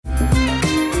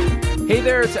Hey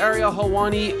there, it's Ariel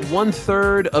Helwani,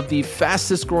 1/3 of the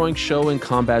fastest growing show in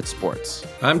combat sports.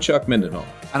 I'm Chuck Mindenhall.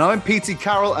 And I'm PT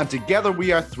Carroll, and together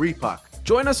we are 3-Pack.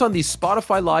 Join us on the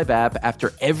Spotify Live app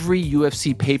after every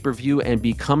UFC pay-per-view and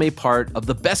become a part of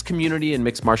the best community in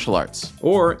mixed martial arts.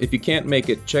 Or, if you can't make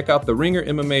it, check out the Ringer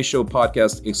MMA Show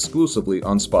podcast exclusively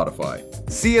on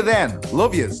Spotify. See you then.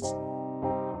 Love yous.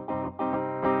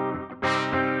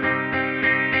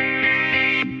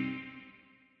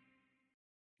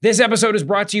 This episode is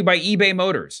brought to you by eBay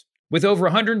Motors. With over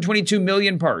 122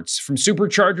 million parts, from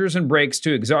superchargers and brakes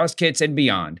to exhaust kits and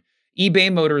beyond,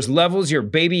 eBay Motors levels your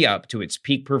baby up to its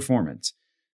peak performance.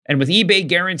 And with eBay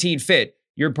Guaranteed Fit,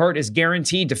 your part is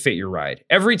guaranteed to fit your ride,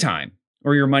 every time,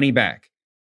 or your money back.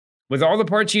 With all the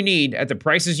parts you need at the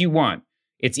prices you want,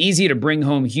 it's easy to bring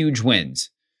home huge wins.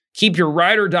 Keep your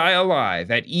ride or die alive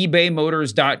at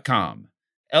ebaymotors.com.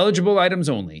 Eligible items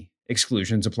only.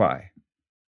 Exclusions apply.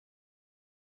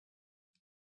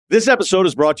 This episode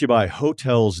is brought to you by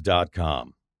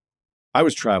Hotels.com. I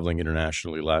was traveling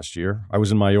internationally last year. I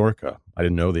was in Mallorca. I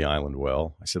didn't know the island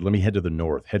well. I said, let me head to the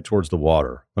north, head towards the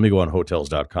water. Let me go on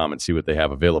Hotels.com and see what they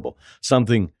have available.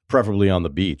 Something preferably on the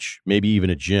beach, maybe even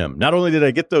a gym. Not only did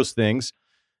I get those things,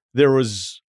 there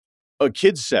was a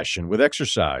kids session with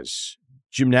exercise,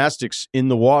 gymnastics in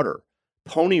the water,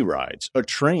 pony rides, a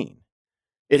train.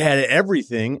 It had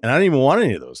everything, and I didn't even want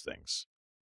any of those things.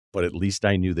 But at least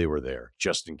I knew they were there,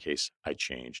 just in case I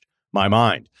changed my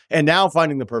mind. And now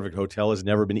finding the perfect hotel has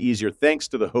never been easier thanks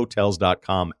to the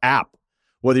Hotels.com app.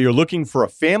 Whether you're looking for a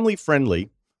family-friendly,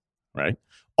 right,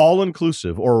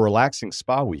 all-inclusive or a relaxing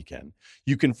spa weekend,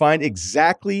 you can find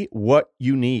exactly what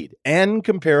you need and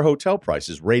compare hotel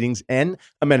prices, ratings, and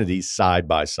amenities side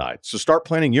by side. So start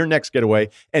planning your next getaway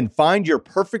and find your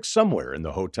perfect somewhere in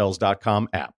the Hotels.com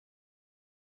app.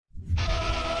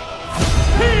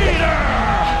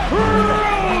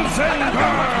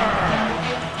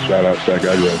 Shout out Shaq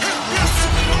Agro.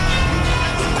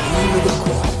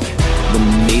 The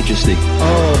majesty.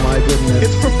 Oh my goodness.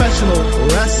 It's professional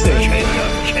wrestling.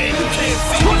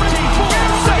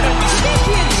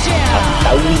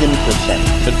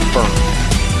 1,000% confirmed.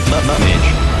 Mage.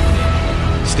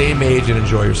 Stay mage and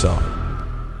enjoy yourself.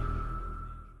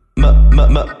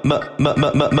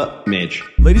 Mage.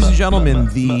 Ladies and gentlemen,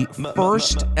 the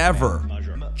first ever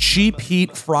Cheap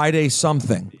Heat Friday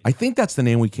something. I think that's the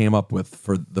name we came up with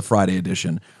for the Friday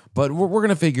edition, but we're going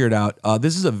to figure it out.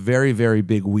 This is a very, very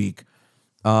big week.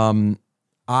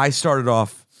 I started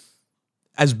off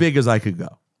as big as I could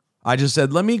go. I just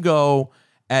said, let me go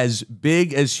as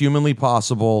big as humanly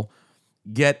possible,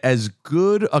 get as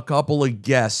good a couple of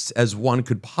guests as one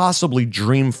could possibly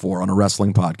dream for on a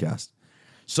wrestling podcast.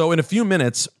 So in a few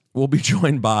minutes, we'll be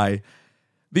joined by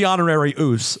the honorary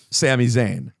Oos, Sami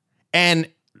Zayn. And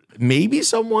maybe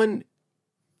someone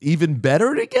even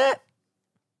better to get,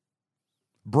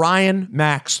 Brian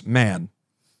Max Mann.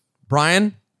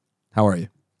 Brian, how are you?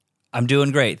 I'm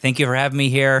doing great. Thank you for having me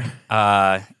here.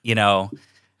 I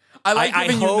like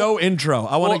giving you no intro.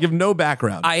 I want to give no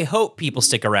background. I hope people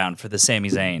stick around for the Sami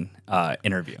Zayn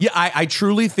interview. Yeah, I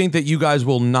truly think that you guys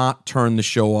will not turn the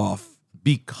show off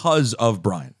because of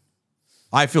Brian.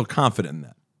 I feel confident in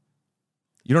that.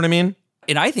 You know what I mean?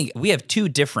 And I think we have two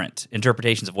different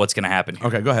interpretations of what's going to happen here.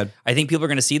 Okay, go ahead. I think people are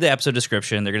going to see the episode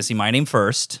description. They're going to see my name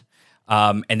first.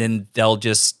 And then they'll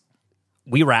just,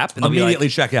 we wrap. And immediately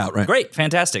check out, right? Great,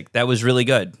 fantastic. That was really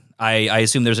good. I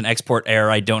assume there's an export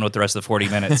error. I don't know what the rest of the 40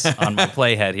 minutes on my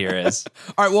playhead here is.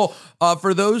 All right, well,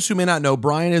 for those who may not know,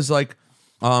 Brian is like,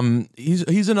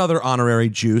 he's another honorary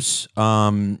juice,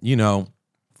 former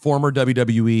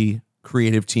WWE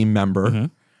creative team member,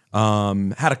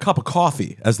 had a cup of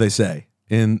coffee, as they say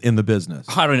in the business.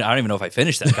 I don't even know if I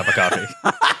finished that cup of coffee.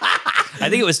 I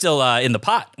think it was still in the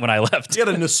pot when I left. He had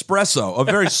a Nespresso, a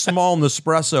very small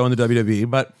Nespresso in the WWE,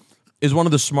 but is one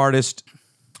of the smartest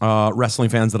wrestling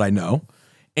fans that I know.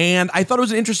 And I thought it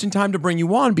was an interesting time to bring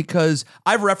you on because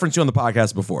I've referenced you on the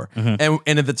podcast before. And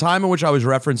at the time in which I was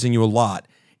referencing you a lot,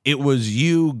 it was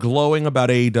you glowing about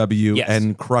AEW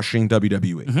and crushing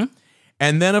WWE.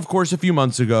 And then, of course, a few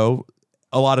months ago,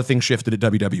 a lot of things shifted at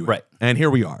WWE. Right. And here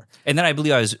we are. And then I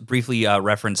believe I was briefly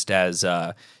referenced as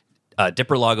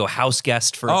Dipper Lago house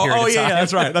guest for a period of time. Yeah,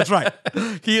 that's right. That's right.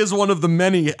 He is one of the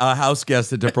many house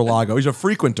guests at Dipper Lago. He's a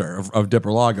frequenter of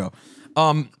Dipper Lago.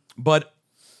 But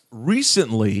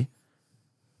recently,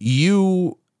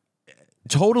 you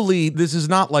totally, this is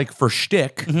not like for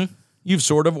shtick. You've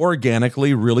sort of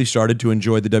organically really started to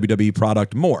enjoy the WWE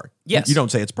product more. Yes. You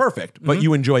don't say it's perfect, but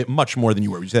you enjoy it much more than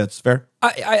you were. Would you say that's fair?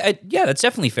 Yeah, that's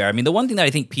definitely fair. I mean, the one thing that I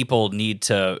think people need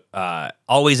to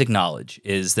always acknowledge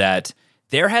is that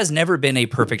There has never been a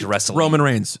perfect wrestling. Roman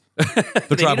Reigns. They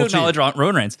need to acknowledge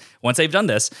Roman Reigns. Once they've done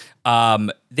this,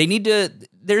 they need to.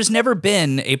 There's never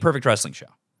been a perfect wrestling show.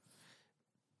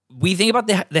 We think about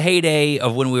the heyday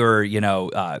of when we were,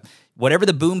 whatever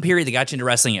the boom period that got you into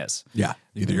wrestling is. Yeah,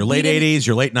 either your late 80s,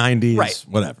 your late 90s, right.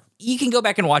 Whatever. You can go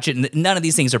back and watch it, and none of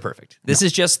these things are perfect. This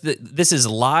is just this is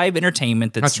live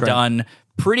entertainment that's right. done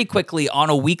pretty quickly on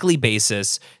a weekly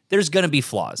basis. There's going to be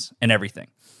flaws and everything.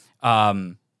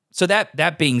 So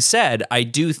that being said, I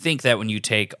do think that when you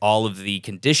take all of the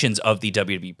conditions of the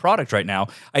WWE product right now,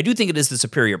 I do think it is the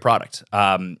superior product.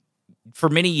 For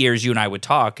many years, you and I would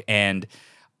talk, and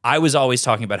I was always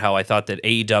talking about how I thought that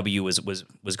AEW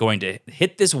was going to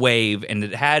hit this wave, and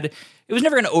it was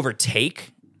never going to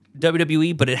overtake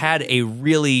WWE, but it had a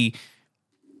really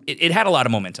it had a lot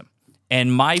of momentum.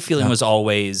 And my feeling was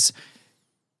always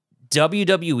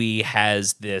WWE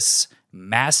has this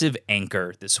massive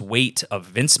anchor, this weight of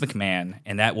Vince McMahon,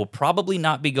 and that will probably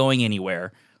not be going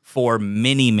anywhere for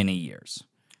many, many years.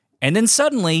 And then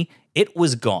suddenly it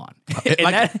was gone.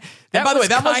 And that by the way,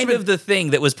 that kind of the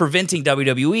thing that was preventing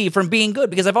WWE from being good,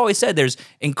 because I've always said there's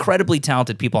incredibly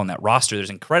talented people on that roster. There's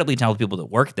incredibly talented people that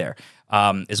work there.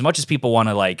 As much as people want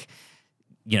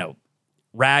to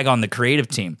rag on the creative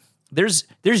team, there's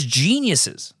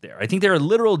geniuses there. I think there are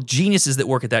literal geniuses that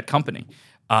work at that company.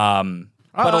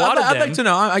 But a lot of them, I'd like to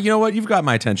know. You know what? You've got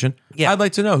my attention. Yeah. I'd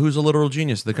like to know who's a literal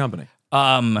genius of the company.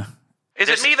 Is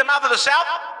it me, the mouth of the South?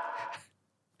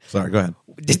 Sorry, go ahead.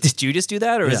 Did you just do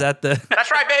that, or is that the? That's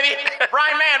right, baby.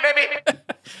 Brian Man, baby.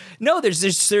 No,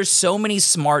 there's so many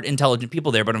smart, intelligent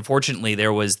people there, but unfortunately,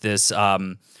 there was this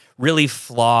really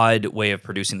flawed way of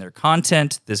producing their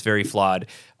content. This very flawed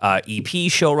EP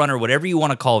showrunner, whatever you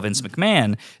want to call Vince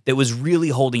McMahon, that was really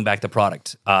holding back the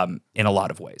product in a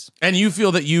lot of ways. And you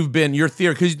feel that you've been your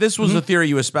theory, because this was a theory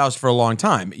you espoused for a long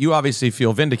time. You obviously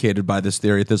feel vindicated by this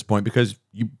theory at this point because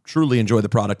you truly enjoy the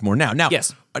product more now.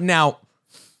 Yes. Now,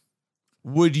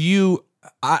 would you?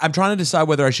 I'm trying to decide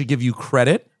whether I should give you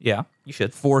credit. Yeah, you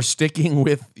should, for sticking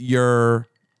with your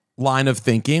line of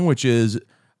thinking, which is,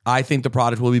 I think the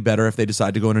product will be better if they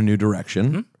decide to go in a new direction.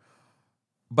 Mm-hmm.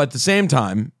 But at the same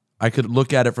time, I could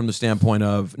look at it from the standpoint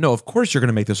of, no, of course you're going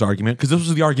to make this argument, because this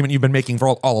was the argument you've been making for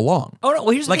all along. Oh no,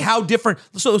 well here's like how different.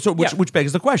 So which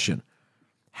begs the question: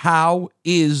 how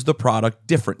is the product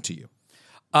different to you?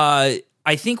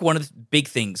 I think one of the big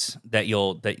things that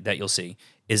you'll see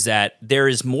is that there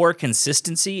is more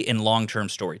consistency in long-term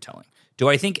storytelling. Do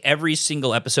I think every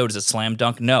single episode is a slam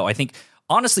dunk? No. I think,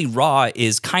 honestly, Raw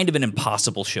is kind of an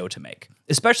impossible show to make,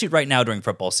 especially right now during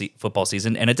football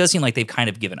season, and it does seem like they've kind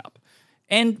of given up.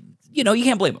 And, you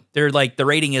can't blame them. They're like, the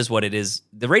rating is what it is.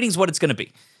 The rating's what it's going to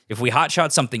be. If we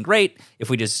hotshot something great, if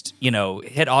we just,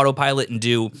 hit autopilot and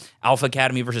do Alpha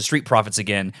Academy versus Street Profits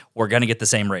again, we're going to get the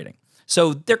same rating.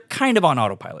 So they're kind of on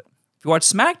autopilot. If you watch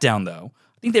SmackDown, though,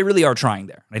 I think they really are trying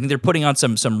there. I think they're putting on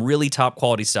some really top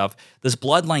quality stuff. This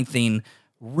Bloodline thing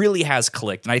really has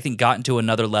clicked, and I think gotten to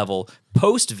another level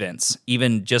post Vince,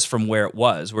 even just from where it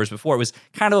was. Whereas before it was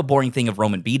kind of a boring thing of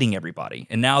Roman beating everybody,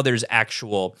 and now there's depth,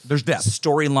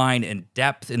 storyline and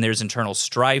depth, and there's internal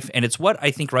strife, and it's what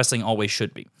I think wrestling always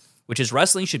should be, which is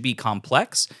wrestling should be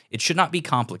complex. It should not be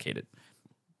complicated.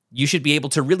 You should be able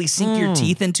to really sink your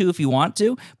teeth into if you want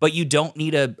to, but you don't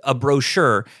need a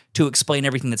brochure to explain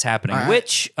everything that's happening,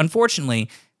 which, unfortunately,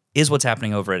 is what's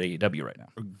happening over at AEW right now.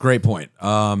 Great point.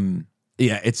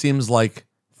 Yeah, it seems like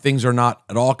things are not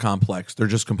at all complex. They're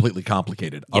just completely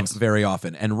complicated very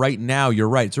often. And right now, you're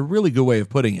right. It's a really good way of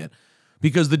putting it,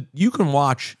 because you can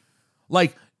watch,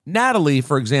 like Natalie,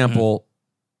 for example,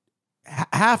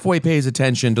 halfway pays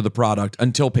attention to the product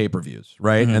until pay-per-views,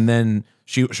 right? And then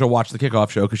she'll watch the kickoff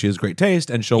show because she has great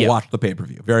taste, and she'll watch the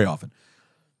pay-per-view very often.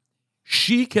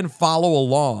 She can follow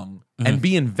along and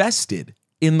be invested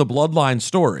in the Bloodline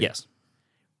story. Yes.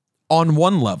 On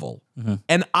one level.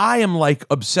 And I am like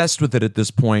obsessed with it at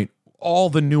this point, all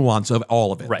the nuance of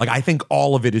all of it. Right. Like, I think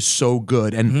all of it is so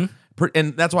good. And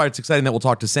and that's why it's exciting that we'll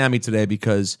talk to Sami today,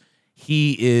 because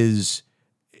he is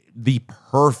the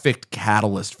perfect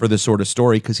catalyst for this sort of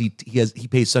story, because he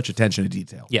pays such attention to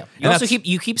detail. Yeah.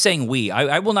 You keep saying we.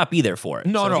 I will not be there for it.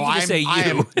 No, so I say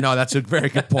you. No, that's a very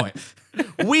good point.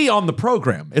 We on the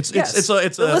program. It's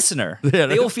the listener. Yeah,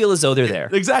 they will feel as though they're there.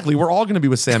 Exactly. We're all going to be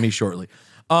with Sami shortly.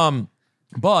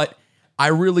 But I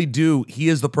really do. He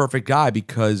is the perfect guy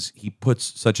because he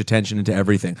puts such attention into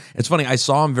everything. It's funny. I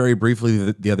saw him very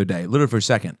briefly the other day, literally for a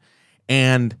second.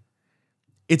 And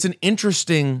it's an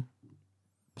interesting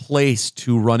place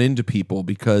to run into people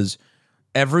because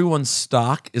everyone's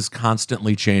stock is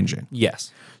constantly changing.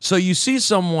 Yes. So you see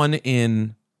someone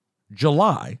in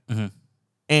July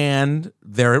and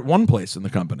they're at one place in the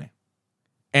company.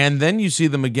 And then you see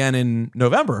them again in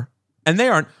November, and they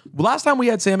aren't. Last time we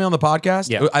had Sami on the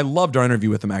podcast, I loved our interview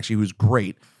with him, actually. He was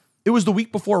great. It was the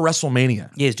week before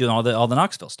WrestleMania. Yeah, he's doing all the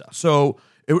Knoxville stuff. So,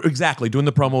 exactly, doing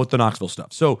the promo with the Knoxville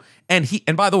stuff. So, and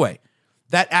by the way,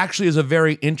 that actually is a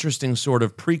very interesting sort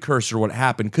of precursor to what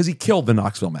happened, because he killed the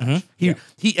Knoxville match. He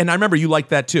and I remember you liked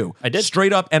that too. I did.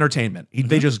 Straight up entertainment.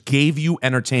 They just gave you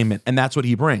entertainment, and that's what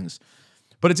he brings.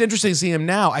 But it's interesting to see him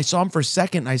now. I saw him for a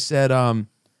second, and I said, I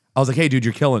was like, hey, dude,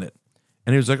 you're killing it.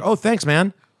 And he was like, oh, thanks,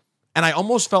 man. And I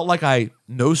almost felt like I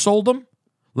no-sold him.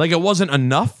 Like it wasn't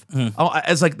enough.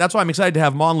 It's like, that's why I'm excited to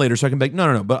have him on later, so I can be like,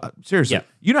 no. But seriously,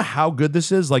 you know how good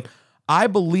this is? Like, I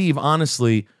believe,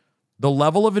 honestly, the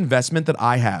level of investment that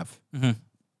I have,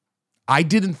 I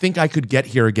didn't think I could get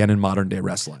here again in modern day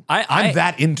wrestling. I'm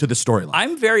that into the storyline.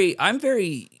 I'm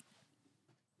very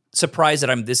surprised that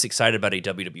I'm this excited about a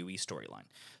WWE storyline.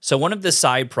 So one of the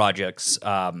side projects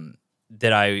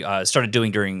that I started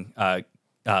doing during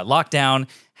lockdown,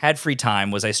 had free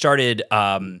time, was I started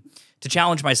to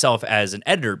challenge myself as an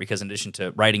editor, because in addition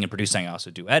to writing and producing, I also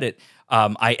do edit.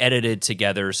 I edited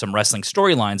together some wrestling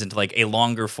storylines into like a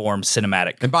longer form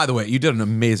cinematic. And by the way, you did an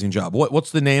amazing job.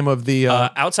 What's the name of the...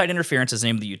 Outside Interference is the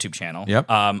name of the YouTube channel. Yep.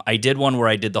 I did one where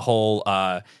I did the whole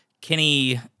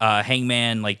Kenny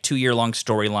Hangman, like 2-year-long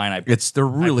storyline. I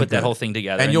put that whole thing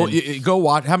together. And you go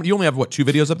watch. You only have, what, 2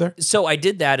 videos up there? So I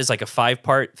did that as like a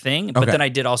 5-part thing, but then I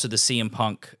did also the CM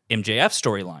Punk MJF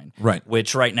storyline, right?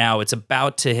 Which right now it's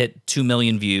about to hit 2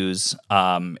 million views.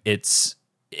 I've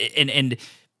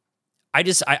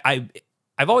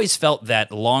always felt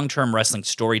that long-term wrestling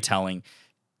storytelling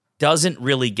doesn't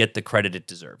really get the credit it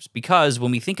deserves, because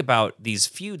when we think about these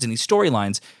feuds and these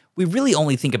storylines, we really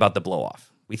only think about the blow-off.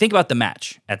 We think about the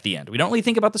match at the end. We don't really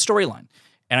think about the storyline.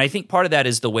 And I think part of that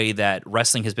is the way that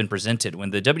wrestling has been presented.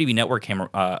 When the WWE Network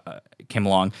came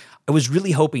along, I was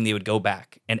really hoping they would go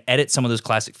back and edit some of those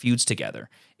classic feuds together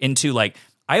into, like,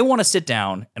 I want to sit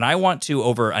down and I want to,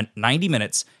 over 90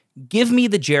 minutes, give me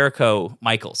the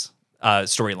Jericho-Michaels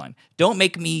storyline. Don't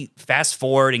make me fast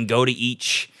forward and go to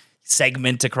each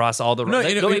segment across all the...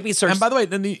 Don't make me search. And by the way,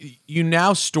 then you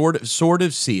now sort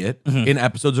of see it in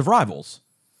episodes of Rivals.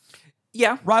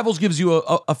 Yeah. Rivals gives you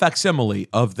a facsimile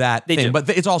of that thing, but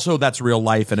it's also, that's real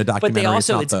life and a documentary. But they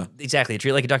also, exactly, it's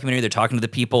really like a documentary. They're talking to the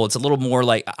people. It's a little more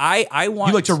like, I want...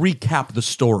 You like to recap the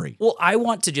story. Well, I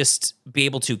want to just be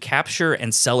able to capture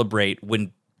and celebrate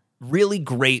when really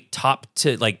great top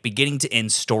to, like, beginning to end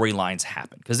storylines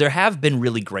happen, because there have been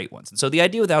really great ones. And so the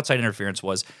idea with Outside Interference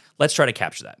was, let's try to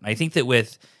capture that. And I think that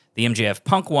with the MJF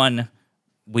Punk one,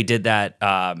 we did that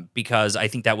because I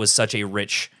think that was such a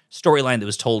rich storyline that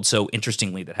was told so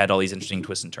interestingly, that had all these interesting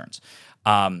twists and turns.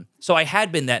 So I had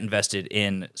been that invested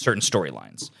in certain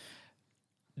storylines.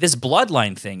 This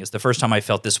Bloodline thing is the first time I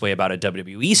felt this way about a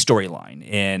WWE storyline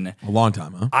in a long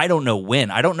time, huh? I don't know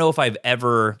when. I don't know if I've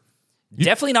ever,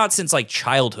 definitely not since like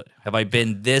childhood, have I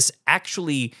been this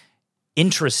actually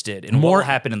interested in what will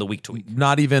happen in the week to week.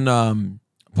 Not even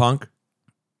Punk?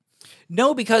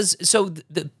 No, because so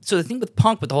the thing with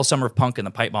Punk, with the whole Summer of Punk and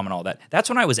the pipe bomb and all that, that's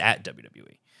when I was at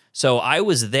WWE. So I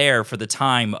was there for the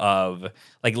time of,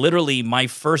 like, literally my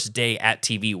first day at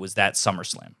TV was that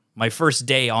SummerSlam. My first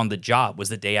day on the job was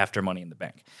the day after Money in the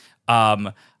Bank.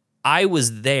 I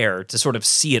was there to sort of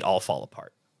see it all fall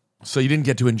apart. So you didn't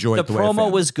get to enjoy it the way a fan. The promo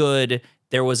was good.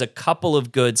 There was a couple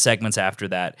of good segments after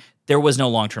that. There was no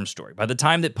long-term story. By the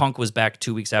time that Punk was back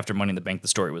 2 weeks after Money in the Bank, the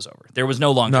story was over. There was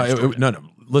no long-term story. No.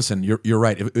 Listen, you're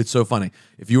right. It's so funny.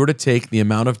 If you were to take the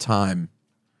amount of time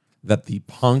that the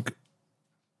Punk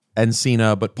and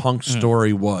Cena, but Punk's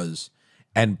story was,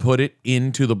 and put it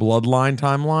into the Bloodline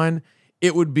timeline,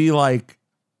 it would be like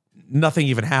nothing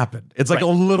even happened. It's like a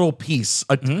little piece,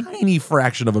 a tiny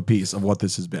fraction of a piece of what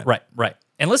this has been. Right.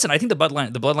 And listen, I think the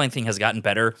Bloodline thing has gotten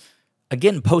better,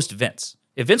 again, post-Vince.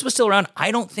 If Vince was still around,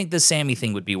 I don't think the Sami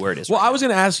thing would be where it is. Well, I was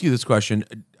going to ask you this question.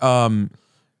 Do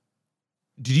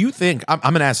you think, I'm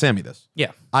going to ask Sami this.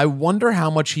 Yeah. I wonder how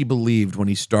much he believed when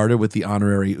he started with the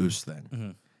honorary Oos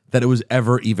thing, that it was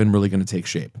ever even really going to take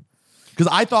shape. Because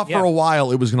I thought for a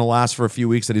while it was going to last for a few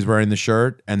weeks, that he's wearing the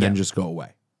shirt and then just go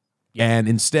away. Yeah. And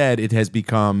instead it has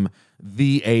become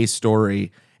the A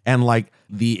story, and like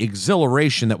the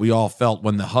exhilaration that we all felt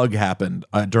when the hug happened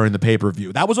during the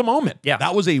pay-per-view. That was a moment. Yeah.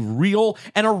 That was a real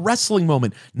and a wrestling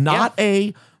moment. Not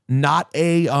a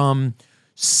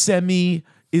semi,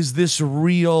 is this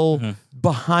real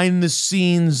behind the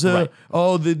scenes,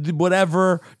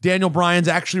 whatever, Daniel Bryan's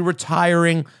actually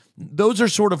retiring. Those are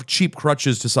sort of cheap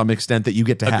crutches to some extent that you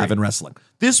get to have in wrestling.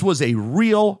 This was a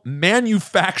real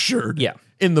manufactured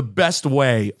in the best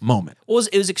way moment. Well,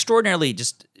 it was extraordinarily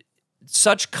just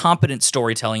such competent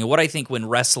storytelling. And what I think when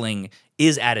wrestling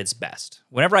is at its best,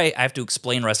 whenever I have to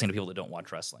explain wrestling to people that don't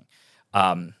watch wrestling,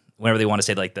 whenever they want to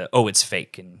say like it's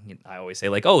fake. And I always say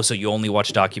like, oh, so you only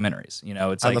watch documentaries.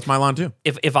 It's like, that's my line too.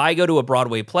 If I go to a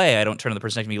Broadway play, I don't turn to the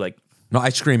person next to me like, no, I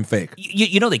scream fake.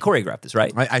 You know they choreographed this,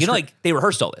 right? Like they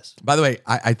rehearsed all this. By the way,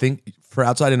 I think for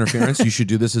outside interference, you should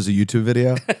do this as a YouTube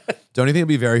video. Don't you think it'd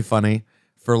be very funny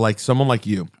for like someone like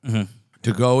you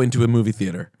to go into a movie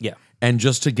theater? Yeah. And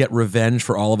just to get revenge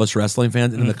for all of us wrestling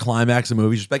fans, and in the climax of the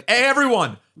movie, just like, hey,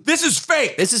 everyone, this is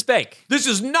fake. This is fake. This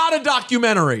is not a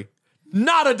documentary.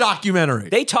 Not a documentary.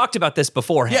 They talked about this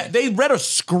beforehand. Yeah, they read a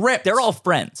script. They're all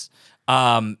friends.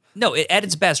 No, at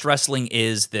its best, wrestling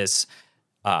is this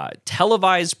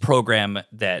televised program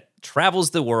that travels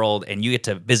the world, and you get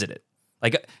to visit it.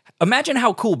 Like, imagine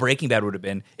how cool Breaking Bad would have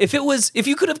been if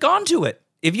you could have gone to it.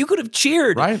 If you could have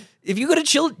cheered, right? If you could have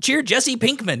cheered Jesse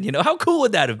Pinkman, how cool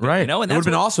would that have been? Right. And that would have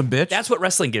been awesome, bitch. That's what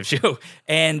wrestling gives you.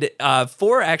 And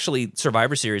for actually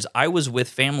Survivor Series, I was with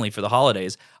family for the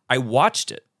holidays. I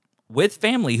watched it with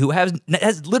family who has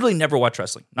literally never watched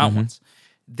wrestling, not once.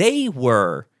 They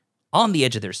were on the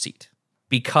edge of their seat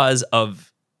because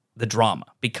of the drama,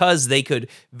 because they could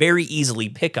very easily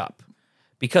pick up.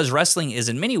 Because wrestling is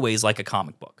in many ways like a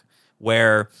comic book,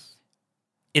 where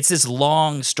it's this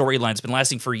long storyline that's been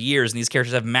lasting for years, and these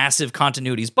characters have massive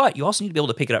continuities, but you also need to be able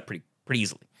to pick it up pretty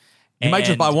easily. You might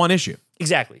just buy one issue.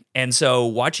 Exactly. And so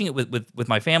watching it with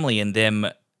my family and them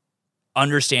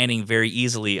understanding very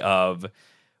easily of,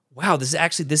 wow, this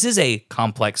is a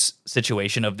complex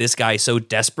situation of this guy so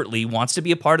desperately wants to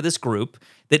be a part of this group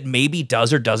that maybe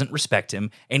does or doesn't respect him,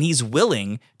 and he's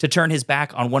willing to turn his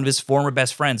back on one of his former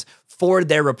best friends for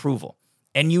their approval.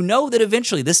 And you know that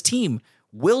eventually this team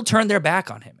will turn their back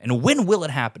on him. And when will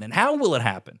it happen? And how will it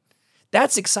happen?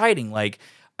 That's exciting. Like,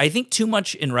 I think too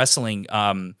much in wrestling,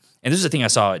 and this is the thing I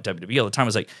saw at WWE all the time,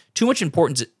 was like, too much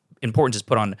importance is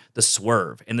put on the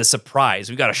swerve and the surprise.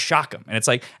 We've got to shock them. And it's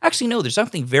like, actually, no, there's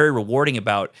something very rewarding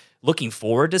about looking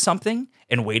forward to something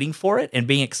and waiting for it and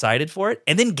being excited for it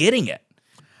and then getting it.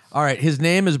 All right. His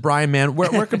name is Brian Mann.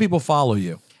 Where can people follow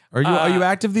you? Are you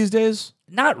active these days?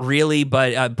 Not really,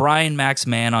 but Brian Max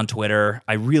Mann on Twitter.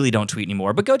 I really don't tweet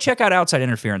anymore, but go check out Outside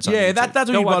Interference on YouTube. That's what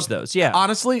go you watch those. Yeah,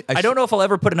 honestly, I don't know if I'll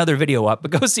ever put another video up,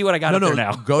 but go see what I got up there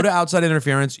now. Go to Outside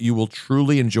Interference. You will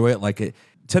truly enjoy it. Like it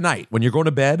tonight when you're going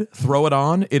to bed, throw it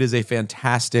on. It is a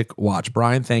fantastic watch.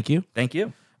 Brian, thank you. Thank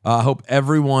you. I hope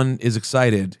everyone is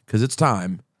excited because it's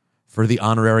time for the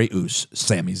honorary Oos,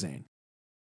 Sami Zayn.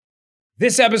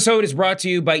 This episode is brought to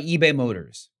you by eBay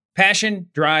Motors. Passion,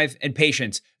 drive, and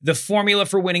patience. The formula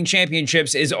for winning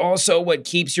championships is also what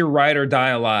keeps your ride or die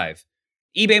alive.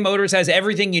 eBay Motors has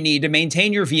everything you need to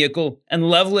maintain your vehicle and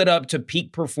level it up to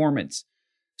peak performance.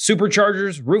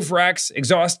 Superchargers, roof racks,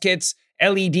 exhaust kits,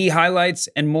 LED highlights,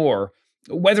 and more.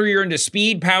 Whether you're into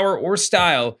speed, power, or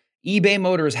style, eBay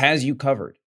Motors has you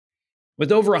covered.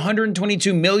 With over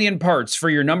 122 million parts for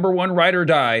your number one ride or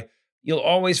die, you'll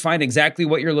always find exactly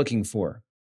what you're looking for.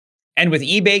 And with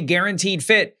eBay Guaranteed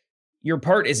Fit, your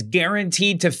part is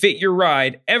guaranteed to fit your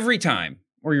ride every time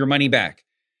or your money back.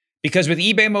 Because with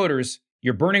eBay Motors,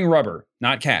 you're burning rubber,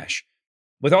 not cash.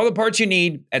 With all the parts you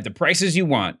need at the prices you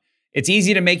want, it's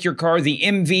easy to make your car the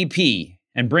MVP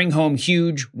and bring home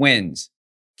huge wins.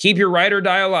 Keep your ride or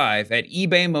die alive at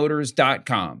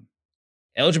ebaymotors.com.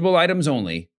 Eligible items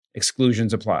only.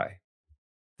 Exclusions apply.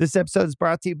 This episode is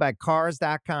brought to you by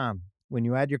Cars.com. When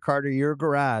you add your car to your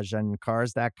garage on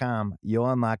Cars.com,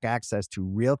 you'll unlock access to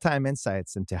real-time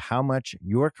insights into how much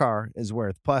your car is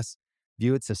worth. Plus,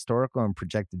 view its historical and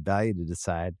projected value to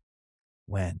decide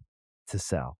when to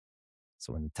sell.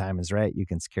 So when the time is right, you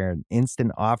can secure an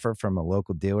instant offer from a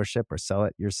local dealership or sell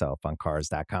it yourself on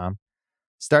Cars.com.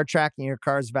 Start tracking your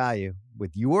car's value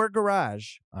with your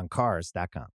garage on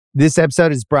Cars.com. This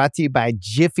episode is brought to you by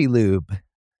Jiffy Lube.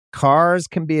 Cars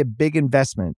can be a big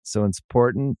investment, so it's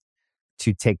important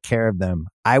to take care of them.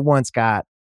 I once got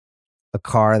a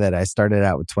car that I started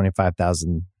out with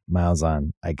 25,000 miles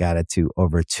on. I got it to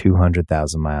over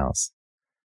 200,000 miles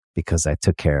because I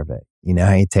took care of it. You know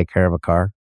how you take care of a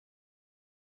car?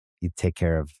 You take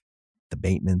care of the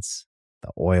maintenance, the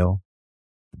oil,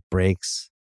 the brakes,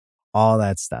 all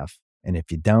that stuff. And if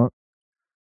you don't,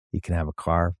 you can have a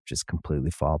car just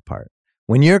completely fall apart.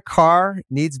 When your car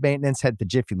needs maintenance, head to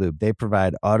Jiffy Lube. They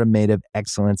provide automotive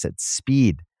excellence at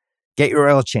speed. Get your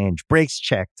oil change, brakes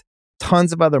checked,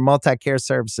 tons of other multi-care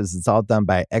services. It's all done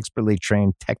by expertly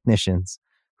trained technicians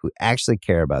who actually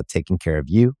care about taking care of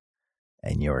you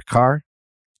and your car.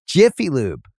 Jiffy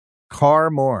Lube, car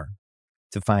more.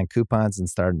 To find coupons and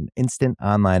start an instant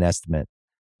online estimate,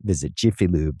 Visit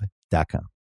jiffylube.com.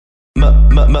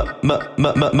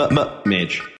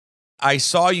 Mage. I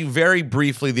saw you very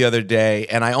briefly the other day,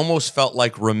 and I almost felt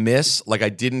like remiss, like I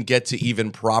didn't get to even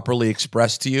properly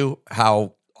express to you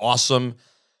how awesome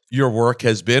your work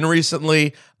has been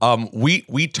recently.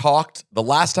 We talked the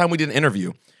last time we did an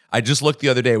interview. I just looked the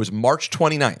other day. It was March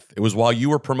 29th. It was while you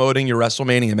were promoting your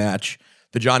WrestleMania match,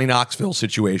 the Johnny Knoxville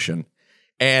situation,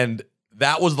 and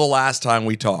that was the last time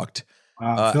we talked.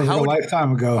 Feels like a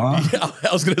lifetime ago, huh? Yeah,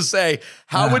 I was going to say,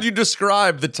 how would you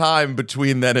describe the time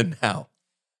between then and now?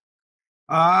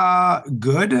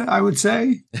 Good, I would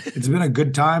say. It's been a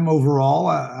good time overall,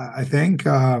 I think.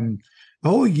 The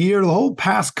whole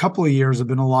past couple of years have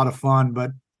been a lot of fun, but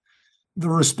the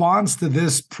response to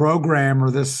this program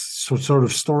or this sort of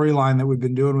storyline that we've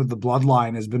been doing with the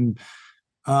Bloodline has been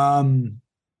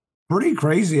pretty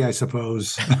crazy, I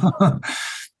suppose.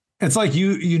 It's like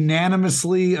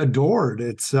unanimously adored.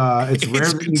 It's rare,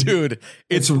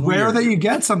 it's rare that you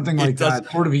get something like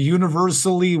that, sort of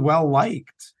universally well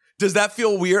liked. Does that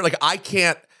feel weird? Like I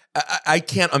can't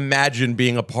imagine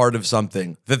being a part of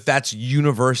something that's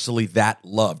universally that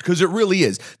loved, because it really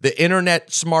is. The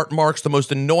internet smart marks, the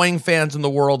most annoying fans in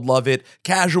the world love it.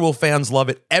 Casual fans love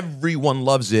it. Everyone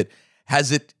loves it.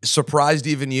 Has it surprised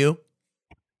even you?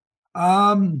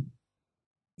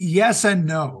 Yes and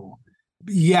no.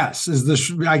 Yes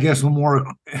is I guess a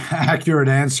more accurate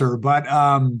answer, but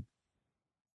I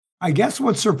guess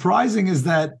what's surprising is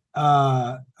that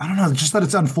I don't know, just that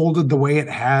it's unfolded the way it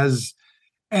has.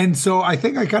 And so I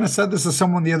think I kind of said this to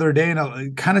someone the other day, and I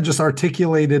kind of just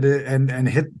articulated it and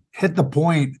hit the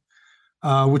point,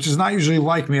 which is not usually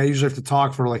like me. I usually have to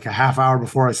talk for like a half hour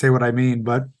before I say what I mean.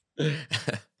 But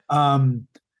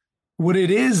what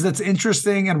it is that's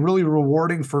interesting and really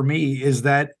rewarding for me is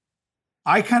that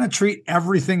I kind of treat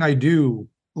everything I do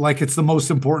like it's the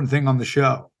most important thing on the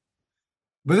show.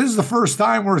 But this is the first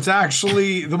time where it's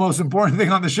actually the most important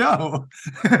thing on the show.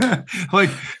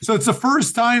 So it's the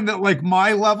first time that like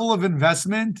my level of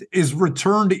investment is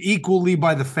returned equally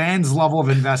by the fans' level of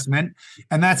investment.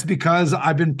 And that's because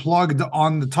I've been plugged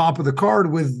on the top of the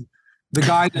card with the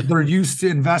guy that they're used to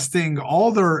investing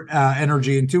all their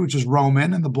energy into, which is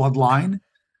Roman and the Bloodline.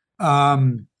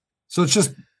 So it's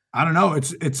just, I don't know.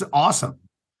 It's awesome.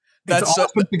 It's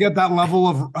awesome to get that level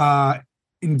of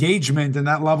engagement and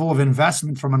that level of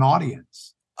investment from an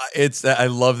audience. I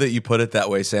love that you put it that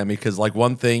way, Sami, because like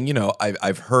one thing,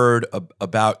 I've heard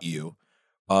about you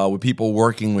with people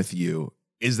working with you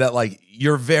is that like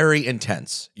you're very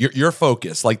intense. You're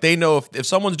focused. Like they know if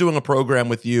someone's doing a program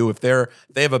with you, if they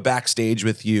have a backstage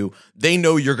with you, they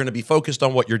know you're going to be focused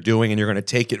on what you're doing and you're going to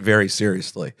take it very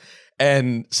seriously.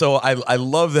 And so I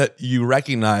love that you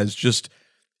recognize just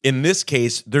in this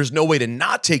case, there's no way to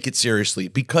not take it seriously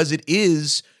because it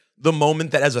is the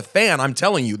moment that as a fan, I'm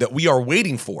telling you that we are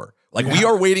waiting for. Like we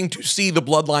are waiting to see the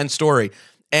Bloodline story.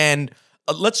 And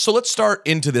let's start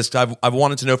into this. I've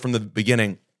wanted to know from the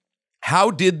beginning,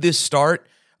 how did this start?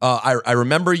 I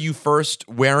remember you first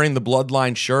wearing the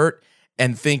Bloodline shirt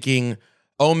and thinking,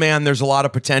 oh man, there's a lot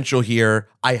of potential here.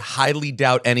 I highly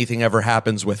doubt anything ever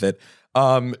happens with it.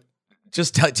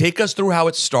 Just take us through how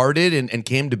it started and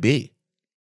came to be.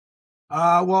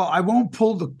 Well, I won't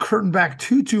pull the curtain back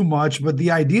too much, but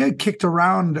the idea kicked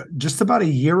around just about a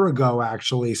year ago,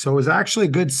 actually. So it was actually a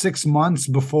good 6 months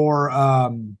before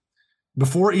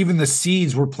even the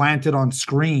seeds were planted on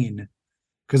screen.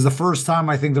 Because the first time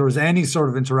I think there was any sort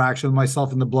of interaction with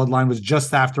myself and the Bloodline was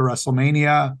just after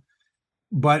WrestleMania.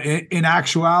 But in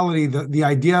actuality, the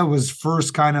idea was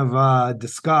first kind of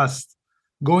discussed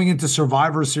going into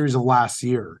Survivor Series of last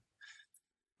year.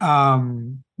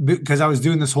 Because I was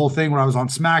doing this whole thing where I was on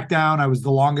SmackDown. I was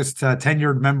the longest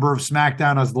tenured member of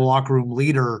SmackDown. I was the locker room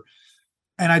leader.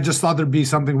 And I just thought there'd be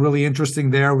something really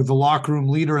interesting there with the locker room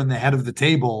leader and the head of the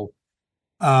table.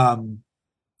 The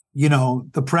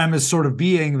premise sort of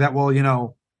being that, well,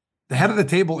 the head of the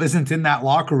table isn't in that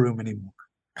locker room anymore.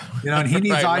 And he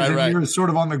needs eyes and ears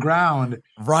sort of on the ground.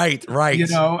 Right.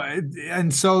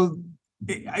 And so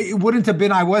it wouldn't have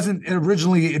been, I wasn't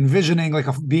originally envisioning like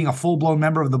being a full-blown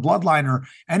member of the Bloodline or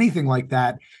anything like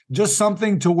that. Just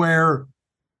something to where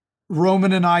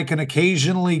Roman and I can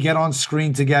occasionally get on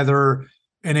screen together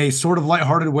in a sort of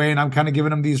lighthearted way. And I'm kind of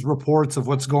giving him these reports of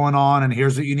what's going on. And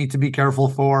here's what you need to be careful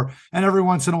for. And every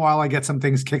once in a while, I get some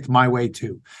things kicked my way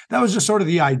too. That was just sort of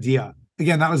the idea.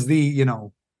 Again, that was the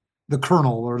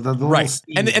kernel or the right.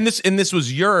 Seed. And this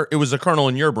was it was a kernel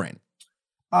in your brain.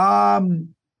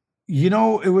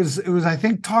 It was, I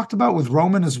think, talked about with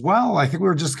Roman as well. I think we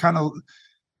were just kind of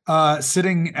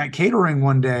sitting at catering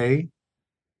one day,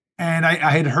 And I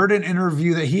had heard an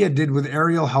interview that he had did with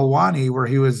Ariel Helwani where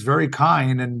he was very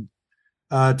kind and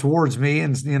towards me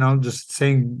and, just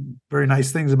saying very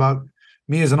nice things about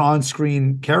me as an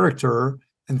on-screen character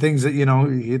and things that,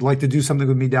 he'd like to do something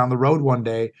with me down the road one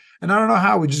day. And I don't know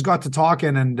how, we just got to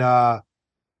talking and I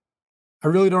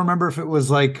really don't remember if it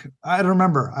was like, I don't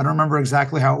remember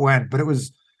exactly how it went, but it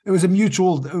was a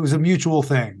mutual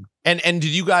thing. And did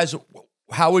you guys,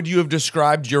 how would you have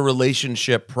described your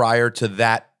relationship prior to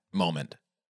that moment?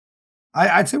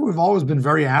 I'd say we've always been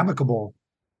very amicable.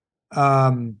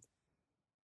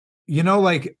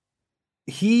 Like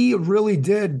he really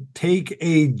did take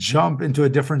a jump into a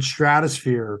different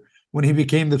stratosphere when he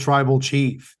became the tribal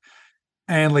chief.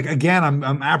 And like, again,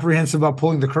 I'm apprehensive about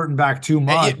pulling the curtain back too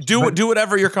much. Do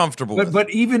whatever you're comfortable with. But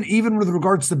even with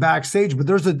regards to backstage, but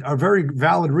there's a very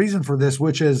valid reason for this,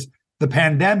 which is the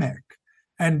pandemic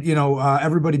and,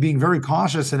 everybody being very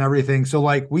cautious and everything. So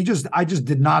like, I just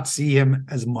did not see him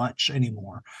as much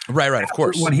anymore. Right. Of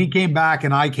course. When he came back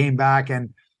and I came back,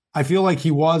 and I feel like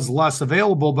he was less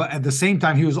available, but at the same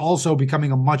time, he was also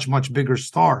becoming a much, much bigger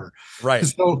star. Right.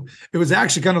 So it was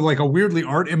actually kind of like a weirdly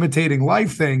art imitating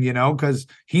life thing, because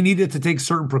he needed to take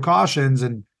certain precautions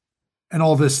and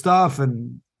all this stuff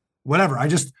and whatever. I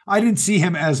didn't see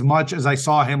him as much as I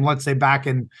saw him, let's say back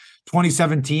in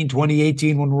 2017,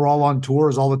 2018, when we're all on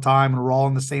tours all the time and we're all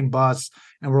on the same bus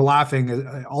and we're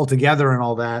laughing all together and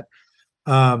all that.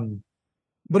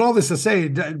 But all this to say,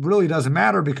 it really doesn't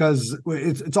matter because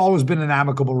it's always been an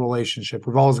amicable relationship.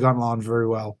 We've always gotten along very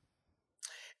well.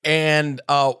 And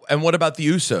what about the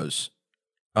Usos?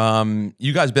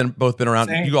 You guys both been around.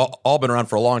 Same. You all been around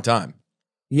for a long time.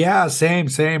 Yeah, same.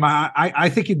 I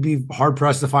think you'd be hard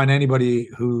pressed to find anybody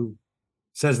who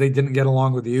says they didn't get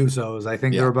along with the Usos. I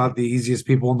think they're about the easiest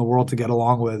people in the world to get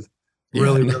along with.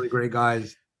 Really, really great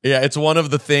guys. Yeah, it's one of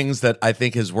the things that I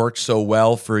think has worked so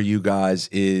well for you guys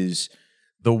is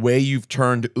the way you've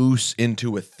turned Us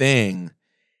into a thing.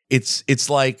 It's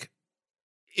like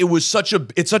it's such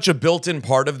a built-in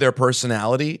part of their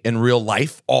personality in real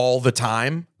life all the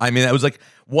time. I mean, that was like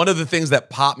one of the things that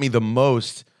popped me the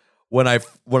most when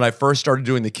I first started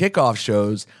doing the kickoff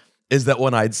shows is that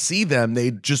when I'd see them,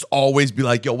 they'd just always be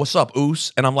like, "Yo, what's up,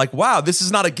 Us?" And I'm like, "Wow, this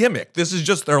is not a gimmick. This is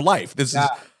just their life. This is."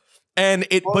 And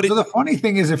the funny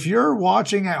thing is, if you're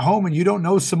watching at home and you don't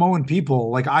know Samoan people,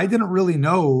 like I didn't really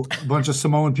know a bunch of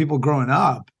Samoan people growing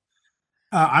up.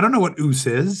 I don't know what Us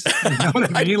is. You know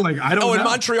what I mean? Like I don't know. In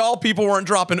Montreal, people weren't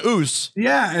dropping Us.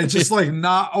 Yeah, it's just like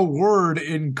not a word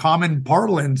in common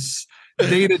parlance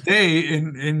day to day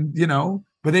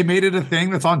but they made it a thing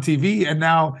that's on TV. And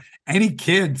now any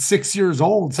kid 6 years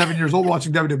old, 7 years old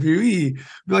watching WWE be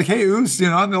like, "Hey, Us,"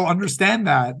 and they'll understand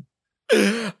that.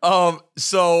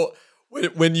 So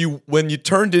when you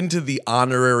turned into the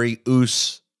honorary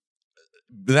Us,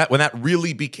 when that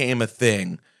really became a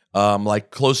thing,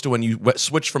 like close to when you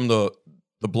switched from the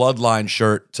Bloodline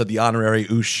shirt to the honorary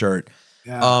Us shirt,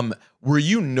 were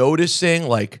you noticing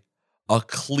like a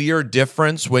clear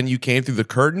difference when you came through the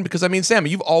curtain? Because I mean, Sami,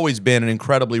 you've always been an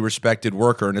incredibly respected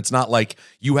worker, and it's not like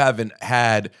you haven't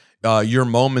had your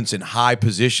moments in high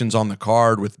positions on the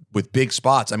card with big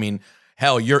spots. I mean,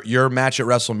 hell, your match at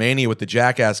WrestleMania with the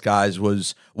Jackass guys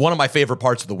was one of my favorite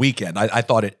parts of the weekend. I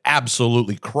thought it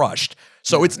absolutely crushed.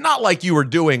 So it's not like you were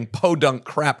doing podunk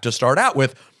crap to start out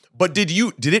with, but could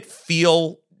you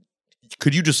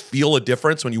just feel a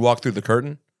difference when you walked through the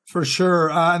curtain? For sure.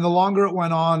 And the longer it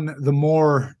went on, the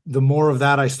more of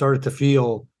that I started to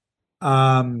feel.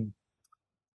 And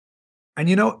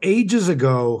ages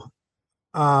ago,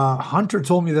 Hunter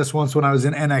told me this once when I was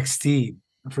in NXT.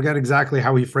 I forget exactly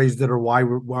how he phrased it or why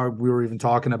we were even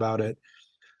talking about it.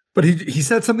 But he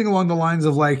said something along the lines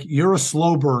of like, "You're a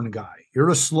slow burn guy. You're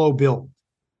a slow build."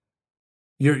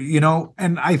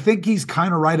 And I think he's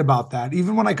kind of right about that.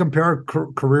 Even when I compare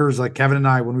careers like Kevin and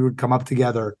I, when we would come up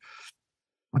together,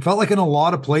 I felt like in a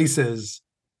lot of places,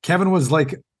 Kevin was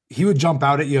like, he would jump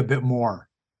out at you a bit more.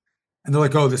 And they're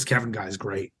like, "Oh, this Kevin guy is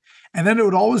great." And then it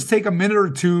would always take a minute or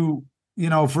two,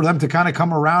 for them to kind of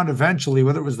come around eventually,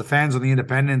 whether it was the fans or the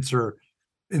independents or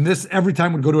every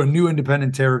time we'd go to a new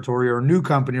independent territory or a new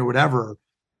company or whatever,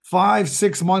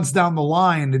 5-6 months down the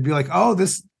line, it'd be like, "Oh,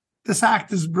 this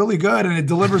act is really good." And it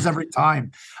delivers every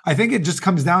time. I think it just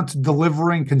comes down to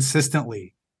delivering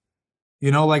consistently.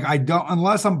 Like I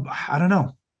don't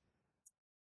know.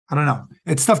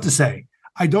 It's tough to say.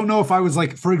 I don't know if I was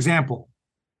like, for example,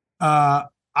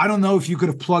 I don't know if you could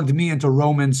have plugged me into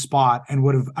Roman's spot and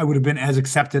I would have been as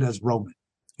accepted as Roman.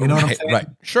 You know what I'm saying? Right.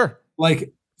 Sure.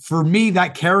 Like for me,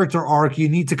 that character arc, you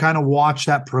need to kind of watch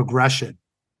that progression.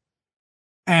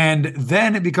 And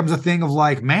then it becomes a thing of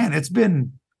like, man, it's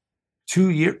been 2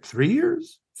 years, 3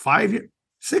 years, 5 years,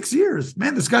 6 years.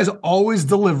 Man, this guy's always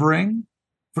delivering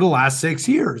for the last 6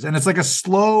 years. And it's like a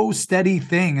slow, steady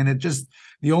thing. And it just,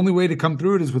 the only way to come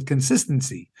through it is with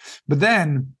consistency. But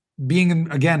then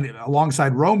being, again,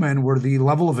 alongside Roman, where the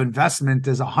level of investment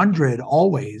is 100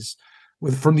 always,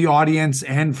 from the audience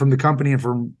and from the company and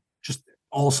from just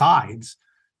all sides,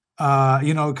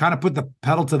 kind of put the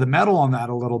pedal to the metal on that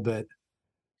a little bit.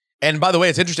 And by the way,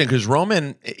 it's interesting because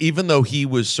Roman, even though he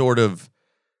was sort of,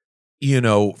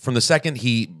 from the second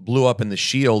he blew up in the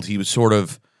Shield, he was sort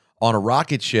of on a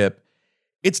rocket ship.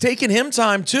 It's taken him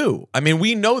time too. I mean,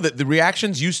 we know that the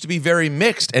reactions used to be very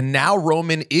mixed, and now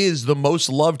Roman is the most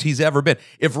loved he's ever been.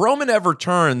 If Roman ever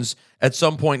turns at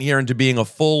some point here into being a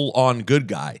full-on good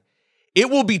guy,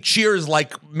 it will be cheers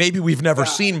like maybe we've never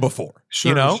seen before.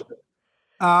 Sure.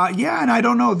 Yeah, and I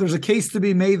don't know. There's a case to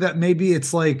be made that maybe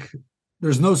it's like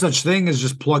there's no such thing as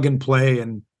just plug and play,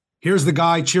 and here's the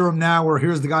guy, cheer him now, or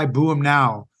here's the guy, boo him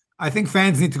now. I think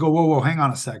fans need to go, whoa, hang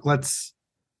on a sec. Let's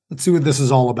see what this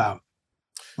is all about.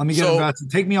 Let me get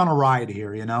invested. Take me on a ride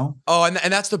here, Oh, and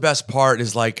that's the best part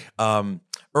is like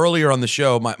earlier on the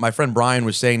show, my friend Brian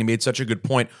was saying, he made such a good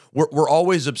point. We're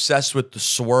always obsessed with the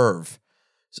swerve.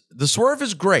 The swerve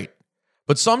is great,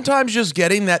 but sometimes just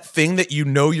getting that thing that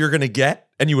you're going to get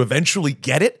and you eventually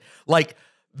get it, like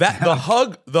that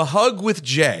the hug with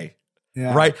Jay,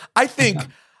 right? I think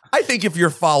if you're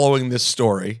following this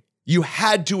story, you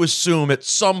had to assume at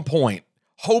some point,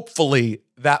 hopefully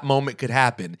that moment could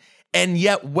happen. And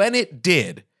yet when it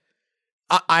did,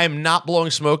 I am not blowing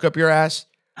smoke up your ass.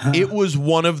 It was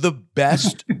one of the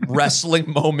best wrestling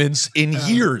moments in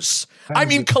years. I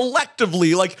mean,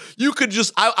 collectively, like you could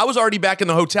just, I was already back in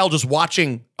the hotel just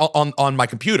watching on my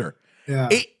computer. Yeah.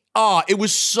 It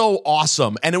was so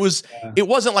awesome. And it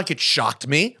wasn't like it shocked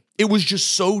me. It was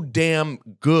just so damn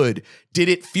good. Did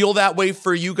it feel that way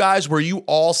for you guys? Were you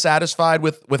all satisfied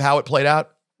with how it played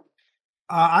out?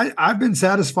 I've been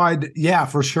satisfied. Yeah,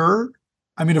 for sure.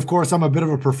 I mean, of course, I'm a bit of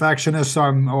a perfectionist, so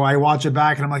I watch it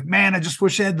back and I'm like, man, I just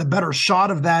wish I had the better shot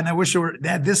of that, and I wish they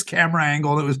had this camera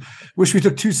angle. Wish we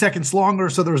took 2 seconds longer,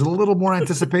 so there was a little more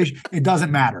anticipation. It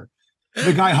doesn't matter.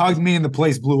 The guy hugged me and the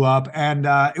place blew up, and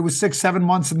it was 6-7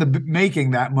 months in the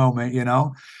making, that moment,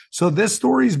 So this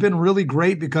story's been really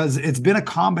great because it's been a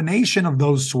combination of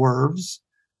those swerves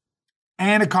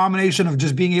and a combination of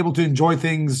just being able to enjoy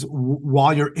things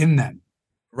while you're in them.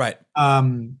 Right.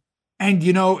 And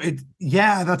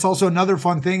that's also another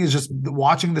fun thing is just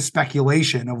watching the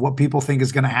speculation of what people think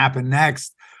is going to happen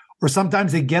next. Or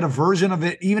sometimes they get a version of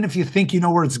it, even if you think you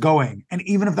know where it's going. And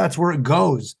even if that's where it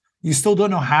goes, you still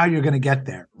don't know how you're going to get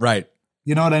there. Right.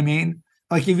 You know what I mean?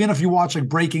 Like, even if you watch like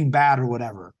Breaking Bad or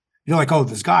whatever, you're like, oh,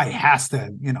 this guy has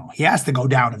to, he has to go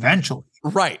down eventually.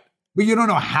 Right. But you don't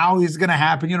know how he's going to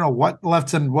happen. You don't know what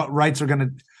lefts and what rights are going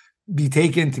to be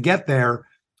taken to get there.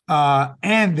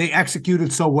 And they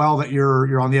executed so well that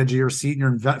you're on the edge of your seat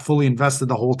and you're fully invested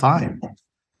the whole time.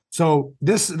 So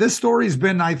this story's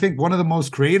been, I think, one of the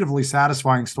most creatively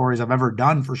satisfying stories I've ever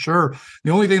done, for sure.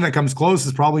 The only thing that comes close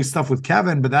is probably stuff with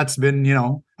Kevin, but that's been,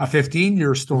 a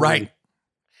 15-year story.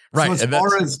 Right. So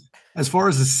as far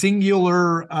as a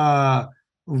singular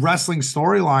wrestling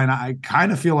storyline, I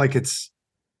kind of feel like it's,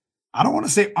 I don't want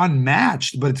to say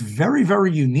unmatched, but it's very,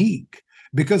 very unique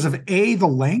because of A, the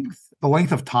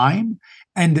length of time,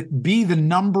 and B, the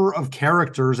number of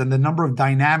characters and the number of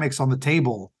dynamics on the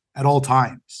table at all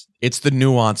times. It's the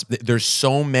nuance. There's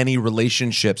so many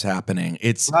relationships happening.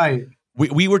 It's right.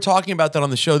 We were talking about that on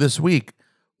the show this week.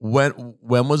 When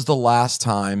was the last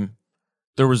time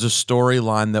there was a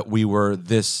storyline that we were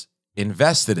this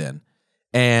invested in?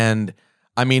 And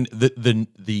I mean,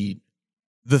 the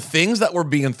things that were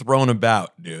being thrown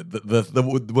about,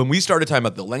 dude, when we started talking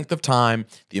about the length of time,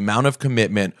 the amount of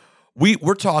commitment,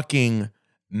 we're talking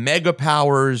mega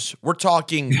powers. We're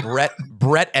talking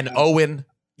Brett and Owen.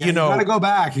 You know, you gotta go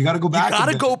back. You gotta go back. You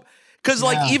gotta go, because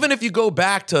like even if you go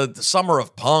back to the Summer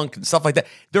of Punk and stuff like that,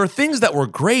 there are things that were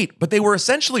great, but they were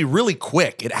essentially really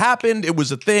quick. It happened, it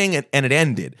was a thing, and it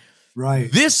ended.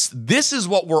 Right. This is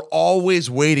what we're always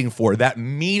waiting for, that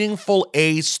meaningful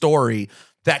A story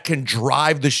that can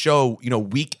drive the show,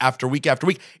 week after week after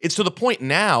week. It's to the point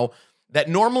now that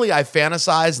normally I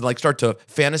fantasize and like start to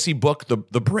fantasy book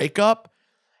the breakup.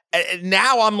 And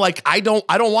now I'm like, I don't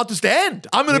want this to end.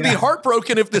 I'm going to be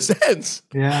heartbroken if this ends.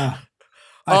 Yeah.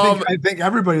 I think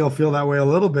everybody will feel that way a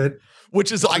little bit.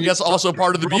 Which is, I guess, also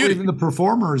part of the beauty. Even the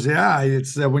performers. Yeah.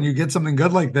 It's when you get something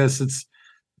good like this,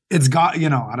 it's got,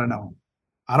 I don't know.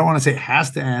 I don't want to say it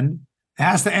has to end. It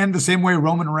has to end the same way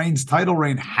Roman Reigns' title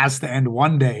reign has to end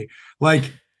one day.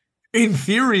 Like, in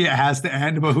theory, it has to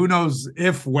end, but who knows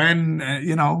if, when,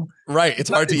 Right. It's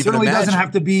hard to even certainly imagine. doesn't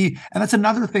have to be. And that's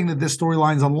another thing that this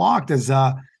storyline's unlocked is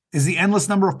the endless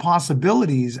number of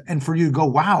possibilities. And for you to go,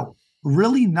 wow,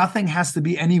 really nothing has to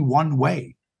be any one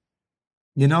way.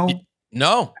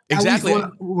 No, exactly.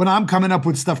 When I'm coming up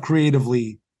with stuff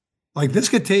creatively, like this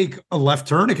could take a left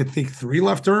turn. It could take 3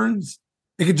 left turns.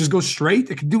 It could just go straight.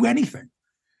 It could do anything.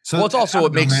 So it's also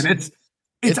what makes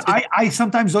I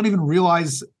sometimes don't even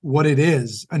realize what it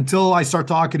is until I start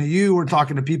talking to you or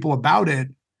talking to people about it.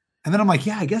 And then I'm like,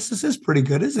 yeah, I guess this is pretty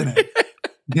good, isn't it?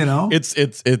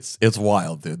 It's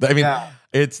wild, dude. I mean,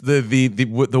 it's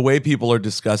the way people are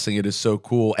discussing it is so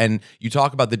cool. And you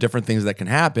talk about the different things that can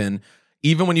happen.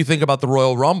 Even when you think about the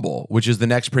Royal Rumble, which is the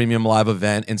next premium live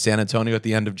event in San Antonio at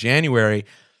the end of January,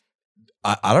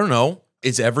 I don't know.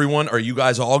 Are you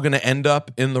guys all going to end up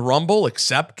in the Rumble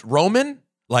except Roman?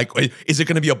 Like, is it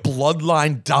going to be a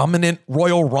Bloodline dominant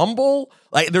Royal Rumble?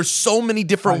 Like, there's so many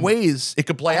different ways it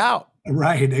could play out.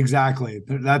 Right, exactly.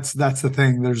 That's the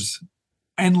thing. There's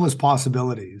endless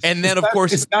possibilities. And then, of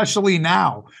course, especially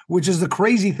now, which is the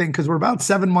crazy thing because we're about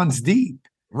 7 months deep.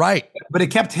 Right. But it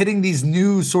kept hitting these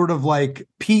new sort of like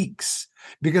peaks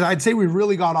because I'd say we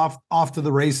really got off to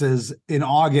the races in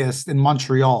August in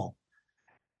Montreal.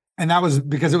 And that was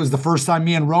because it was the first time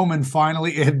me and Roman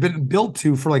finally, it had been built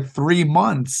to for like 3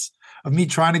 months of me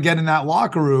trying to get in that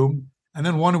locker room. And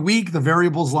then 1 week, the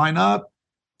variables line up.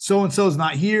 So-and-so is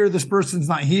not here. This person's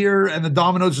not here. And the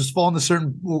dominoes just fall in a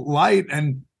certain light.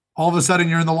 And all of a sudden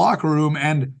you're in the locker room.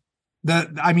 And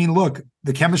look,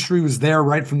 the chemistry was there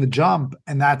right from the jump.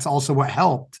 And that's also what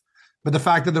helped. But the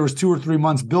fact that there was 2 or 3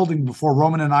 months building before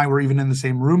Roman and I were even in the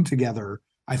same room together,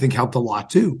 I think helped a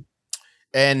lot too.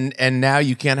 And now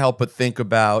you can't help but think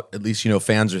about, at least,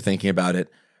 fans are thinking about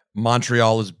it.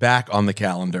 Montreal is back on the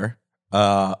calendar.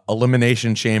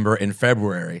 Elimination Chamber in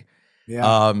February.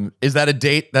 Yeah. Is that a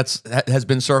date has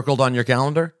been circled on your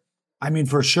calendar? I mean,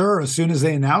 for sure. As soon as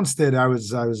they announced it, I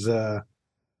was I'm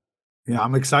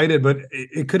excited, but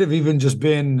it could have even just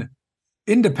been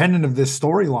independent of this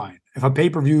storyline. If a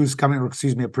pay-per-view is coming,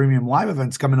 a premium live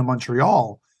event's coming to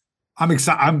Montreal, I'm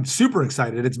excited. I'm super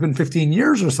excited. It's been 15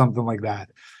 years or something like that.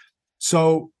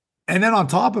 So, and then on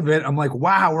top of it, I'm like,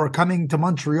 wow, we're coming to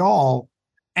Montreal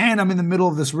and I'm in the middle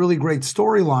of this really great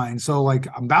storyline. So like,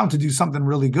 I'm bound to do something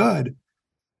really good.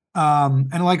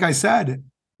 And like I said,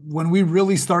 when we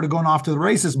really started going off to the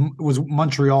races was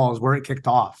Montreal is where it kicked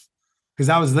off. Because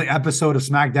that was the episode of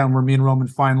SmackDown where me and Roman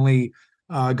finally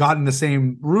got in the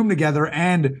same room together.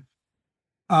 And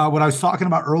what I was talking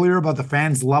about earlier about the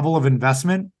fans' level of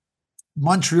investment,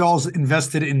 Montreal's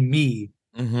invested in me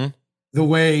the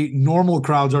way normal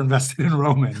crowds are invested in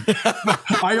Roman.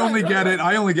 I only get it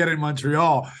in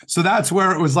Montreal. So that's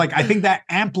where it was like, I think that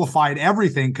amplified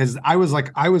everything because I was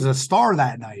a star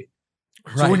that night.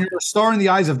 Right. So when you're a star in the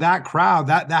eyes of that crowd,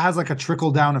 that has like a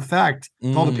trickle down effect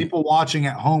to all the people watching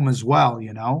at home as well,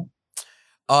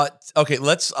 Okay,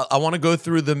 I want to go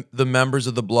through the members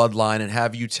of the Bloodline and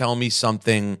have you tell me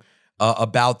something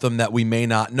about them that we may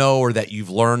not know or that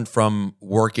you've learned from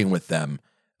working with them.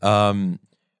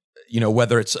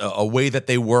 Whether it's a way that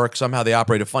they work, somehow they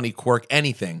operate, a funny quirk,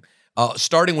 anything.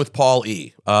 Starting with Paul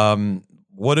E.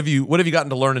 What have you gotten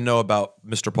to learn and know about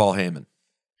Mr. Paul Heyman?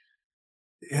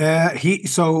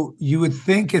 So you would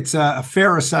think it's a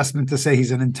fair assessment to say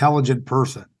he's an intelligent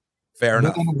person. Fair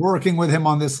enough. When working with him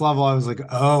on this level, I was like,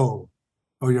 oh,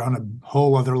 you're on a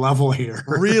whole other level here.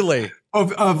 Really?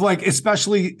 of like,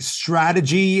 especially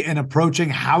strategy and approaching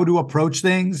how to approach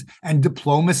things and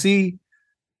diplomacy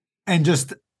and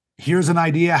just here's an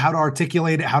idea, how to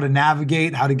articulate it, how to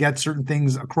navigate, how to get certain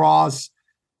things across.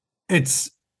 He's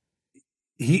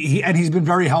been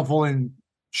very helpful in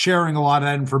sharing a lot of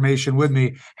that information with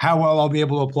me. How well I'll be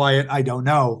able to apply it, I don't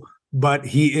know, but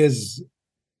he's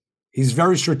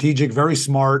very strategic, very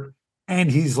smart.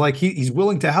 And he's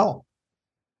willing to help,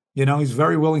 he's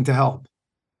very willing to help.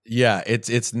 Yeah,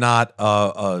 it's not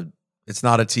a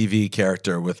TV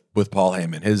character with Paul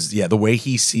Heyman. The way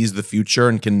he sees the future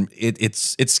and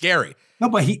it's scary. No,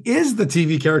 but he is the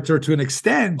TV character to an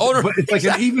extent. Oh, no, but it's like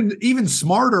exactly. an even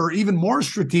smarter, even more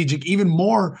strategic, even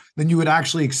more than you would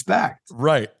actually expect.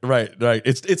 Right.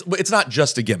 It's not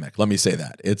just a gimmick. Let me say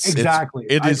that. Exactly.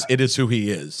 It is who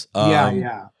he is.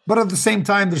 Yeah. But at the same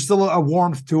time, there's still a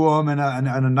warmth to him and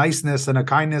a niceness and a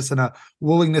kindness and a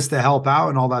willingness to help out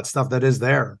and all that stuff that is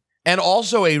there. And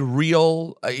also a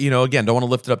real, again, don't want to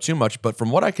lift it up too much, but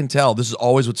from what I can tell, this is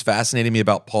always what's fascinating me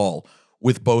about Paul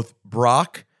with both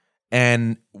Brock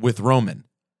and with Roman.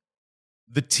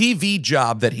 The TV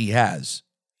job that he has,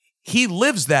 he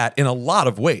lives that in a lot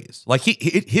of ways. Like he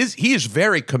is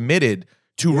very committed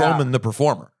to Roman the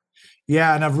performer.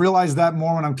 Yeah, and I've realized that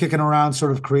more when I'm kicking around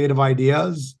sort of creative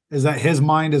ideas, is that his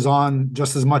mind is on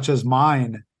just as much as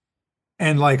mine.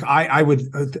 And like I would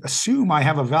assume I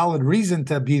have a valid reason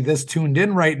to be this tuned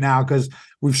in right now because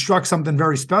we've struck something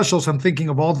very special. So I'm thinking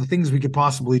of all the things we could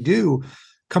possibly do.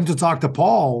 Come to talk to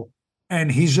Paul,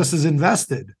 and he's just as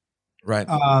invested. Right.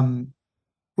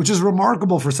 Which is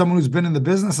remarkable for someone who's been in the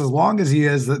business as long as he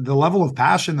is, the level of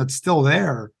passion that's still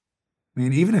there. I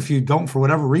mean, even if you don't, for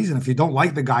whatever reason, if you don't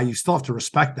like the guy, you still have to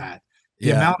respect that.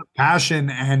 The amount of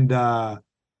passion and, I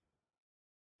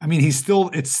mean,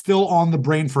 it's still on the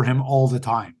brain for him all the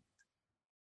time.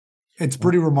 It's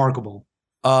pretty remarkable.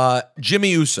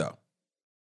 Jimmy Uso.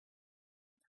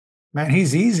 Man,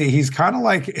 he's easy. He's kind of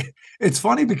like, it's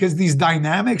funny because these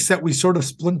dynamics that we sort of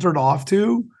splintered off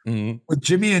to with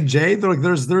Jimmy and Jay, they're like,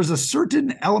 there's a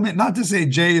certain element, not to say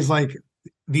Jay is like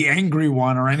the angry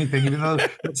one or anything, even though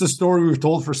it's a story we've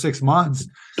told for 6 months,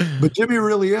 but Jimmy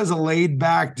really is a laid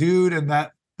back dude. And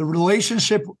that the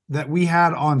relationship that we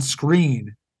had on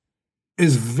screen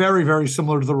is very, very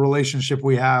similar to the relationship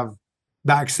we have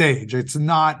backstage. It's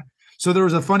not. So there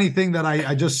was a funny thing that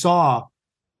I just saw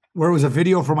where it was a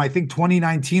video from, I think,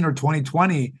 2019 or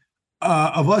 2020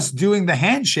 of us doing the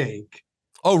handshake.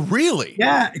 Oh, really?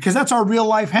 Yeah, because that's our real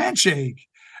life handshake.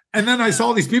 And then I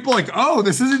saw these people like, oh,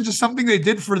 this isn't just something they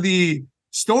did for the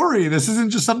story. This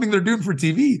isn't just something they're doing for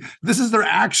TV. This is their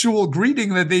actual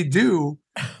greeting that they do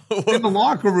in the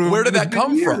locker room. Where did that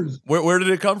come from? Where did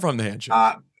it come from, the handshake?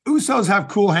 Usos have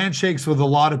cool handshakes with a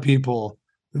lot of people.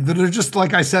 They're just,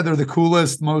 like I said, they're the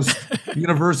coolest, most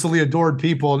universally adored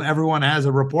people, and everyone has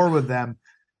a rapport with them.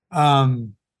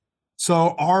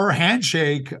 So our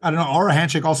handshake, I don't know, our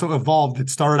handshake also evolved. It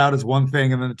started out as one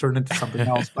thing and then it turned into something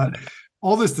else. But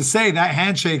all this to say, that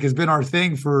handshake has been our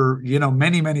thing for,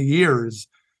 many, many years.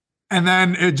 And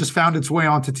then it just found its way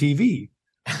onto TV.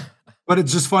 But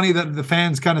it's just funny that the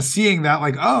fans kind of seeing that,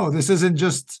 like, oh, this isn't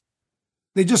just,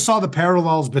 they just saw the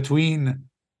parallels between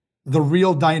the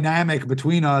real dynamic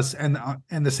between us and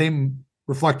the same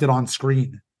reflected on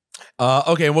screen.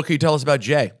 Okay, and what can you tell us about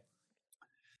Jay?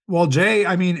 Well, Jay,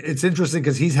 I mean, it's interesting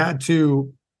because he's had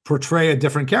to portray a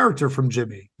different character from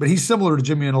Jimmy, but he's similar to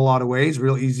Jimmy in a lot of ways,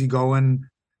 real easygoing,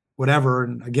 whatever.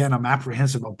 And again, I'm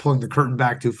apprehensive of pulling the curtain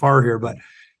back too far here, but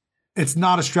it's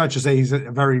not a stretch to say he's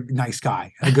a very nice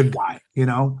guy, a good guy,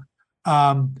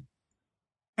 And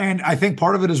I think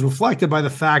part of it is reflected by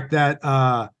the fact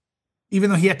that even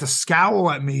though he had to scowl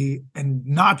at me and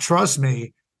not trust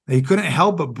me, he couldn't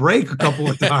help but break a couple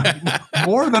of times,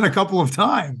 more than a couple of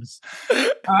times.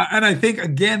 And I think,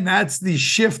 again, that's the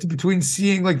shift between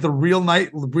seeing like the real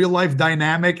life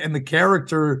dynamic and the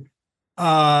character,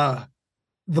 the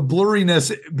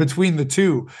blurriness between the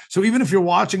two. So even if you're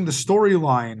watching the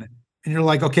storyline and you're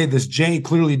like, okay, this Jay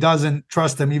clearly doesn't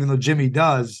trust him, even though Jimmy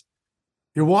does.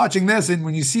 You're watching this, and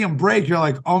when you see them break, you're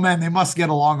like, "Oh man, they must get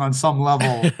along on some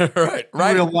level, right?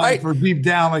 Real life, or deep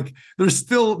down, like there's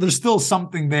still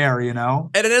something there, And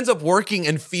it ends up working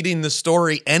and feeding the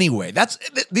story anyway.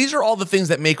 These are all the things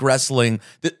that make wrestling.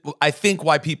 That I think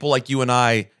why people like you and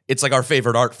I, it's like our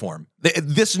favorite art form.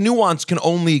 This nuance can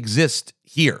only exist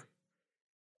here.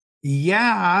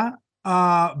 Yeah,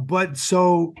 but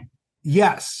so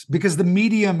yes, because the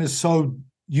medium is so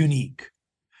unique.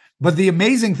 But the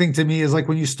amazing thing to me is like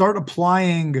when you start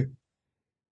applying,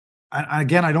 and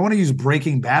again, I don't want to use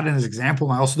Breaking Bad as an example.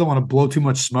 And I also don't want to blow too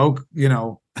much smoke,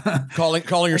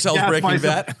 Calling yourselves Breaking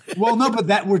Bad. Well, no, but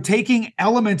that we're taking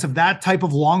elements of that type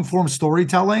of long form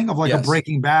storytelling of like a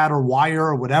Breaking Bad or Wire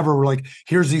or whatever. We're like,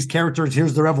 here's these characters,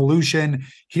 here's their evolution,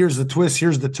 here's the twists,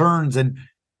 here's the turns, and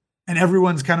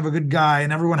everyone's kind of a good guy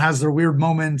and everyone has their weird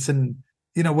moments and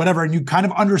whatever. And you kind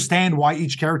of understand why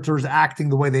each character is acting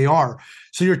the way they are.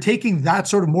 So you're taking that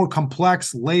sort of more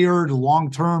complex, layered,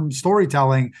 long-term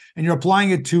storytelling, and you're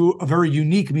applying it to a very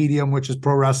unique medium, which is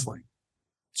pro wrestling.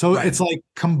 So it's like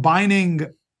combining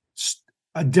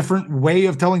a different way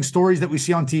of telling stories that we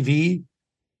see on TV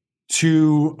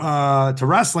to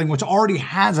wrestling, which already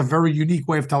has a very unique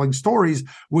way of telling stories,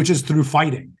 which is through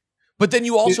fighting. But then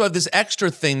you also have this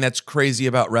extra thing that's crazy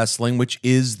about wrestling, which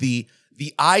is the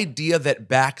idea that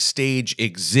backstage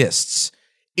exists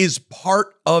is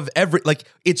part of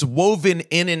it's woven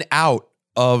in and out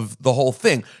of the whole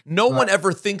thing. No one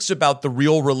ever thinks about the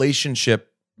real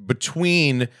relationship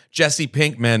between Jesse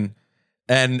Pinkman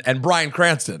and Bryan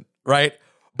Cranston, right?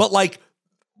 But like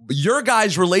your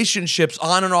guys' relationships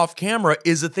on and off camera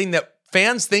is a thing that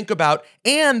fans think about,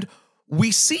 and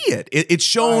we see it. It's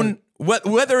shown,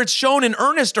 whether it's shown in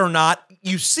earnest or not,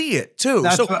 you see it too.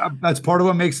 That's part of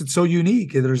what makes it so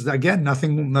unique. There's, again,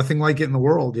 nothing like it in the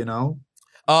world,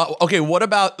 Okay, what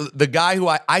about the guy who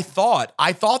I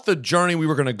thought the journey we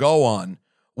were going to go on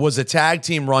was a tag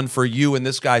team run for you and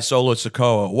this guy Solo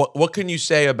Sikoa. What can you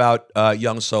say about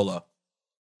young Solo?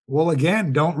 Well,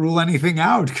 again, don't rule anything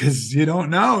out because you don't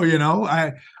know.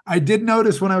 I did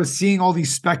notice when I was seeing all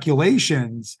these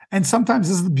speculations, and sometimes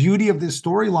this is the beauty of this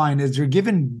storyline is you're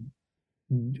given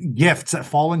gifts that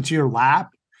fall into your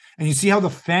lap, and you see how the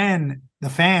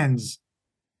fans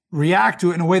react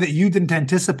to it in a way that you didn't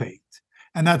anticipate.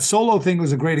 And that Solo thing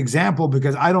was a great example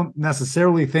because I don't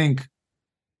necessarily think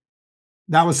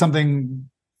that was something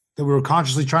that we were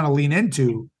consciously trying to lean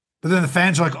into. But then the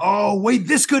fans are like, "Oh, wait,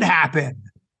 this could happen."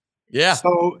 Yeah.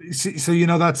 So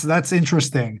that's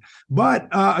interesting. But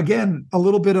again, a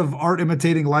little bit of art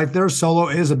imitating life there. Solo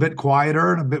is a bit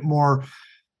quieter and a bit more.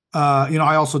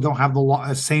 I also don't have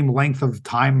the same length of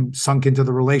time sunk into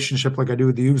the relationship like I do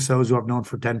with the Usos, who I've known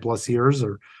for 10 plus years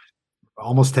or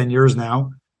almost 10 years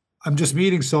now. I'm just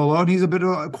meeting Solo, and he's a bit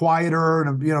quieter,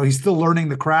 and he's still learning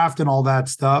the craft and all that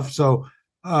stuff. So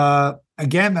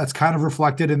again, that's kind of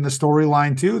reflected in the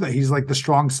storyline too, that he's like the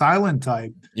strong silent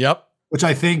type. Yep. Which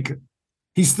I think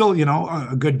he's still,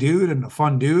 a good dude and a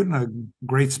fun dude and a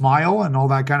great smile and all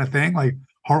that kind of thing, like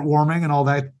heartwarming and all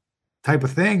that type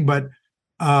of thing. But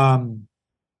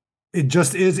it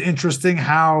just is interesting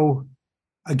how,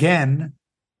 again,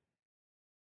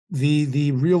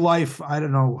 the real life,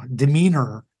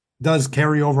 demeanor does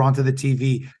carry over onto the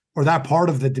TV, or that part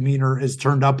of the demeanor is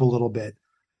turned up a little bit.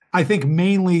 I think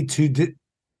mainly to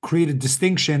create a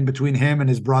distinction between him and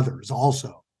his brothers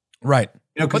also. Right.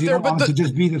 Because you don't want him to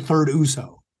just be the third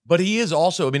Uso. But he is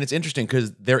also, it's interesting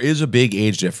because there is a big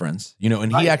age difference,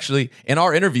 and he actually, in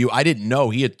our interview, I didn't know,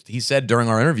 he said during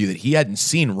our interview that he hadn't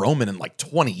seen Roman in like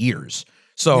 20 years.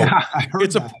 So yeah, I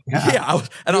heard that.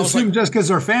 I was like, just because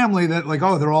they're family that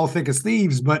they're all thick as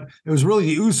thieves, but it was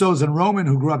really the Usos and Roman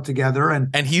who grew up together.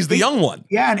 And he's the young one.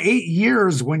 Yeah. And 8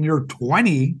 years when you're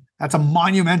 20, that's a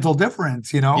monumental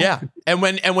difference, Yeah. And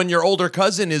when your older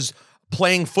cousin is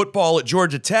playing football at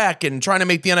Georgia Tech and trying to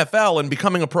make the NFL and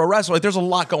becoming a pro wrestler, there's a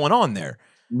lot going on there.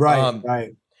 Right.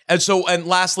 Right. And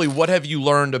lastly, what have you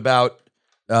learned about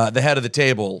the head of the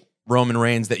table, Roman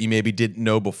Reigns, that you maybe didn't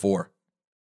know before?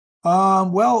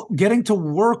 Well, getting to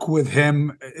work with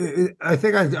him, I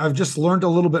think I've just learned a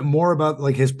little bit more about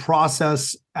his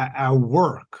process at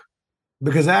work,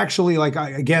 because actually,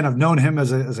 I've known him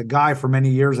as a guy for many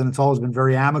years, and it's always been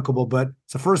very amicable. But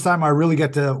it's the first time I really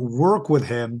get to work with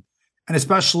him, and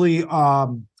especially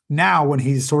now when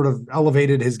he's sort of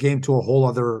elevated his game to a whole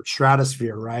other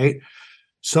stratosphere, right?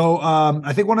 So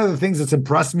I think one of the things that's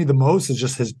impressed me the most is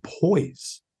just his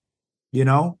poise,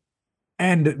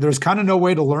 And there's kind of no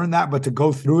way to learn that but to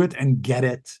go through it and get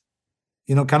it,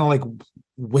 kind of like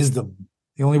wisdom.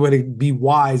 The only way to be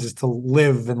wise is to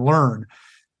live and learn.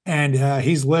 And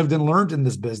he's lived and learned in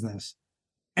this business.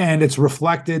 And it's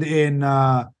reflected in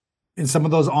some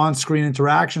of those on-screen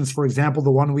interactions. For example,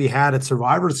 the one we had at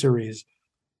Survivor Series,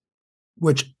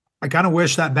 which I kind of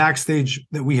wish that backstage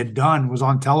that we had done was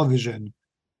on television,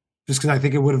 just because I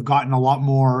think it would have gotten a lot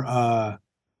more,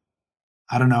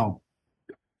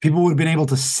 people would have been able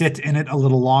to sit in it a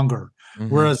little longer. Mm-hmm.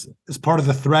 Whereas as part of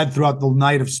the thread throughout the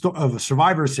night of a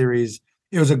Survivor Series,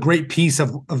 it was a great piece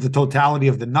of the totality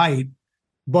of the night,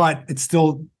 but it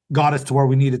still got us to where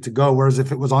we needed to go. Whereas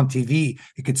if it was on TV,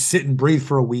 it could sit and breathe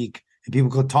for a week and people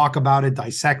could talk about it,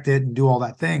 dissect it, and do all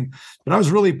that thing. But I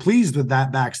was really pleased with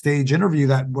that backstage interview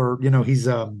where he's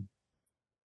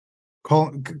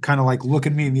kind of like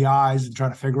looking me in the eyes and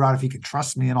trying to figure out if he can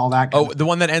trust me and all that. The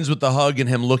one that ends with the hug and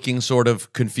him looking sort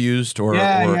of confused or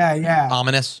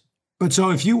ominous. But so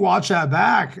if you watch that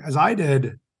back, as I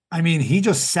did, he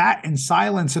just sat in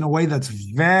silence in a way that's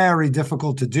very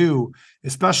difficult to do,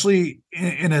 especially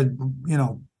in a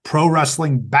pro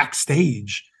wrestling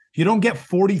backstage. You don't get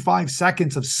 45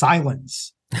 seconds of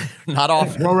silence. Not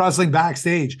often. Pro wrestling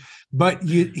backstage, but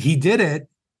he did it.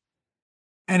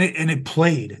 And it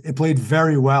played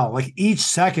very well. Like each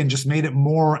second just made it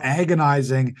more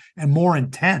agonizing and more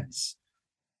intense.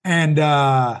 And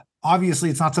obviously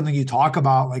it's not something you talk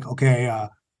about like, okay,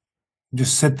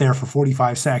 just sit there for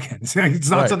 45 seconds. It's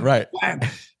not something right.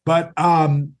 But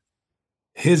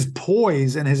his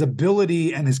poise and his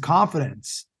ability and his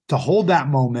confidence to hold that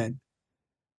moment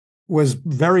was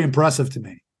very impressive to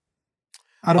me.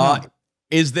 I don't know.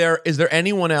 Is there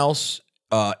anyone else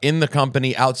in the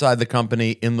company, outside the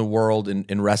company, in the world,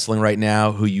 in wrestling right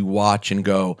now, who you watch and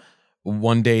go,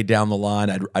 one day down the line,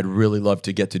 I'd really love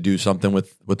to get to do something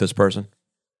with this person?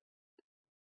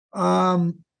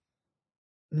 Not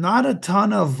a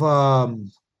ton of. God,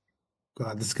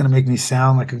 this is going to make me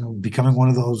sound like I'm becoming one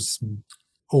of those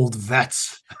old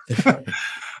vets.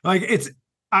 Like it's,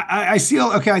 I see,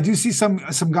 okay, I do see some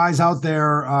guys out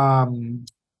there. I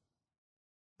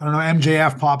don't know,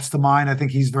 MJF pops to mind. I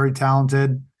think he's very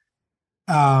talented.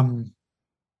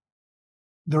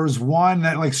 There's one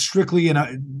that like strictly in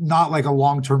a, not like a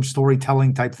long-term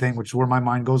storytelling type thing, which is where my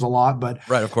mind goes a lot. But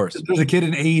right, of course, there's a kid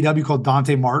in AEW called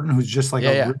Dante Martin who's just like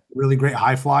really great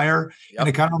high flyer. Yep. And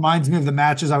it kind of reminds me of the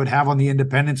matches I would have on the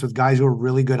independents with guys who are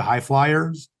really good high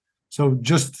flyers. So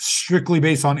just strictly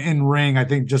based on in-ring, I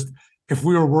think just if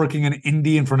we were working an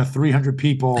indie in front of 300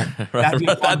 people, that'd be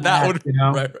that would, you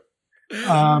know. Right.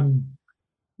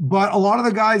 But a lot of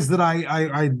the guys that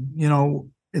I you know,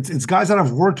 it's guys that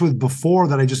I've worked with before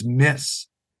that I just miss,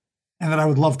 and that I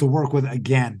would love to work with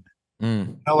again.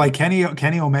 You know, like Kenny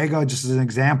Omega, just as an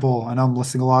example. I know I'm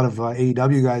listing a lot of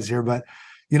AEW guys here, but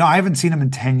you know, I haven't seen him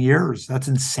in 10 years. That's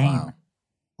insane. Wow.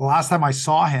 The last time I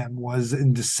saw him was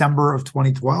in December of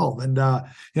 2012, and you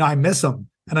know, I miss him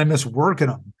and I miss working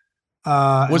him.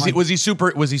 Was he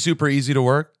super easy to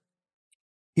work?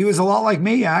 He was a lot like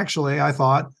me, actually. I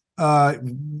thought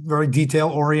very detail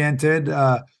oriented.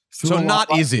 So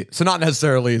not easy. So not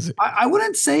necessarily easy. I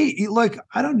wouldn't say, like,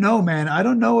 I don't know, man. I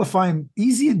don't know if I'm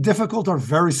easy and difficult are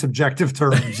very subjective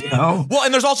terms, you know? Well,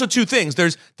 and there's also two things.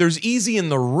 There's easy in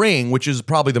the ring, which is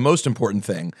probably the most important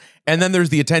thing. And then there's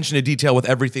the attention to detail with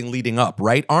everything leading up,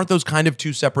 right? Aren't those kind of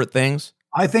two separate things?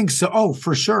 I think so. Oh,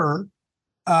 for sure.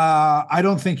 I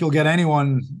don't think you'll get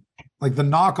anyone, like, the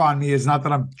knock on me is not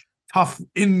that I'm tough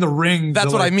in the ring.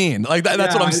 That's what I mean. Like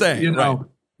that's what I'm saying. You know, right.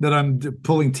 That I'm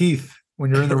pulling teeth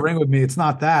when you're in the ring with me. It's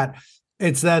not that.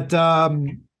 It's that,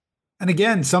 and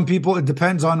again, some people, it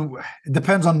depends on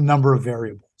a number of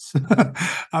variables.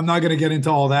 I'm not going to get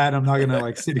into all that. I'm not going to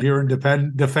like sit here and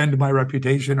defend my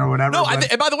reputation or whatever. No,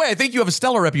 and by the way, I think you have a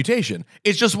stellar reputation.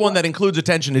 It's just one that includes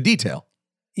attention to detail.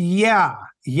 Yeah,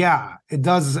 it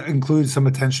does include some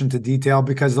attention to detail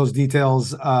because those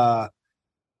details,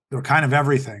 they're kind of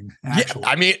everything, actually. Yeah,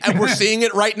 I mean, and we're seeing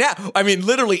it right now. I mean,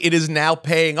 literally, it is now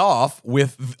paying off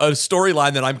with a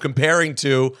storyline that I'm comparing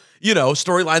to, you know,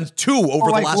 storylines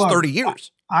over the last 30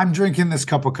 years. I'm drinking this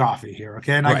cup of coffee here,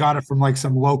 okay? And I got it from like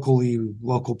some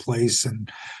local place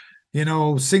and, you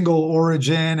know, single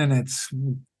origin, and it's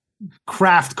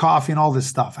craft coffee and all this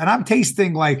stuff. And I'm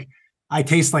tasting like, I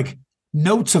taste like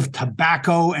notes of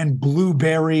tobacco and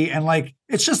blueberry, and like,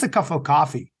 it's just a cup of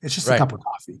coffee. It's just a cup of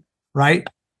coffee, right?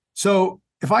 So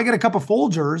if I get a cup of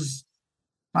Folgers,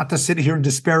 not to sit here and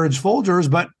disparage Folgers,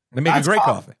 but they make a great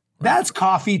coffee. That's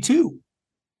coffee too.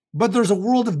 But there's a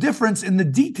world of difference in the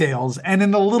details and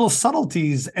in the little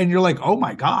subtleties. And you're like, oh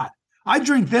my God, I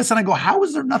drink this and I go, how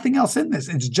is there nothing else in this?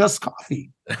 It's just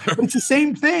coffee. It's the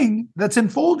same thing that's in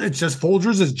Folgers. It's just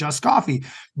Folgers is just coffee.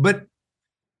 But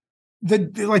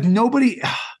like nobody,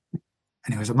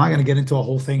 anyways, I'm not going to get into a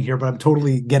whole thing here, but I'm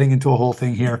totally getting into a whole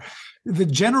thing here. The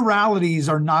generalities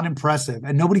are not impressive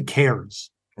and nobody cares.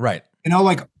 Right. You know,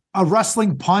 like a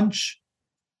wrestling punch,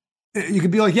 you could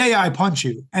be like, yeah, I punch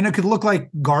you. And it could look like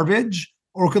garbage,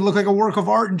 or it could look like a work of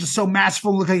art and just so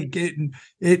masterful, look like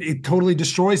it totally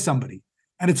destroys somebody.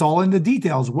 And it's all in the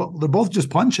details. Well, they're both just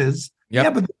punches. Yep.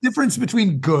 Yeah, but the difference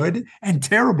between good and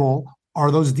terrible are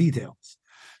those details.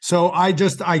 So I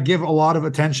give a lot of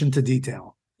attention to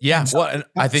detail. Yeah, well, and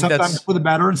I think sometimes that's for the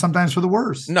better and sometimes for the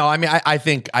worse. No, I mean, I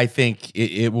think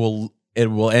it will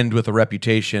end with a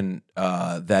reputation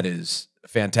that is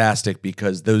fantastic,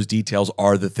 because those details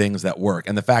are the things that work.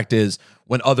 And the fact is,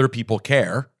 when other people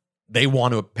care, they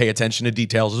want to pay attention to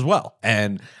details as well.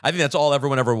 And I think that's all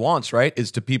everyone ever wants, right?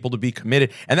 Is to people to be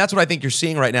committed. And that's what I think you're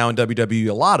seeing right now in WWE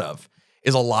a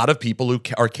lot of people who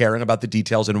are caring about the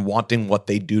details and wanting what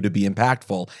they do to be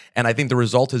impactful. And I think the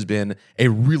result has been a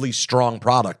really strong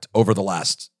product over the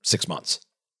last 6 months.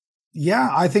 Yeah,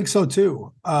 I think so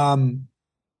too.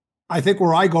 I think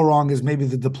where I go wrong is maybe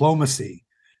the diplomacy,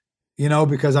 you know,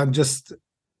 because I'm just,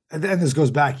 and this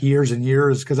goes back years and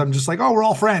years, because I'm just like, oh, we're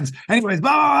all friends. Anyways,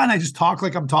 blah, and I just talk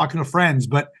like I'm talking to friends,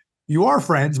 but you are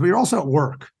friends, but you're also at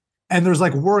work. And there's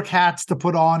like work hats to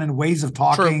put on and ways of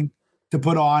talking. True. To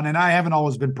put on, and I haven't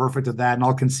always been perfect at that, and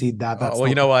I'll concede that. That's well,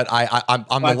 you know what? I'm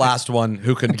the last one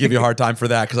who can give you a hard time for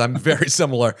that, because I'm very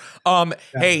similar.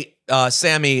 Hey,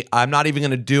 Sami, I'm not even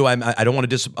going to do. I don't want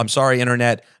to. I'm sorry,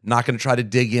 internet. Not going to try to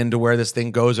dig into where this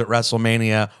thing goes at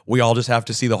WrestleMania. We all just have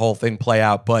to see the whole thing play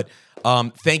out. But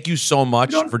thank you so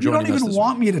much for joining us. You don't even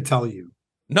want me to tell you.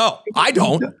 No, I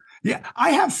don't. Yeah, I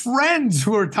have friends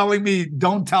who are telling me,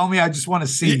 "Don't tell me. I just want to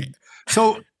see."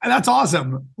 So that's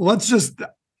awesome. Let's just.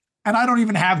 And I don't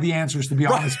even have the answers, to be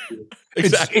honest with you.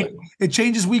 Exactly. It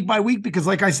changes week by week because,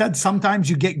 like I said, sometimes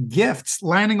you get gifts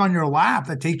landing on your lap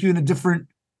that take you in a different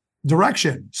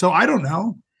direction. So I don't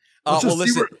know. Let's just see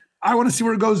listen. I want to see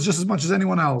where it goes just as much as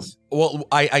anyone else. Well,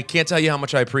 I can't tell you how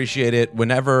much I appreciate it.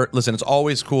 Listen, it's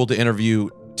always cool to interview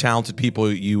talented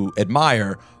people you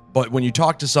admire, but when you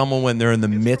talk to someone when they're in the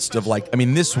midst of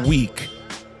this week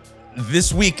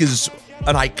is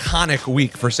an iconic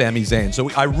week for Sami Zayn. So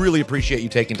I really appreciate you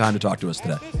taking time to talk to us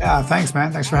today. Yeah, thanks,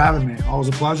 man. Thanks for having me. Always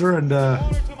a pleasure. And,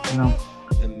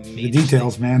 the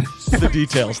details, man. The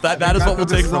details. That is what we'll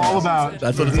take from all this. about.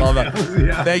 That's what it's all about.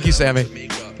 Yeah. Thank you, Sami.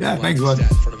 Yeah, thanks, bud. In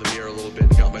front of the mirror a little bit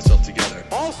and got myself together.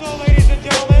 Also, ladies and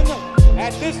gentlemen,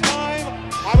 at this time,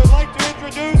 I would like to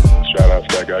introduce... Shout out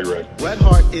to that guy, Red. Bret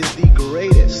Hart is the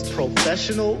greatest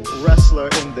professional wrestler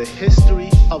in the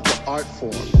history of the art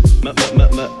form.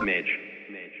 Midge.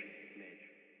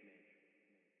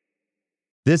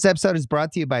 This episode is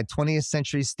brought to you by 20th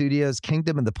Century Studios'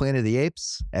 Kingdom of the Planet of the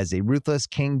Apes. As a ruthless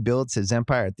king builds his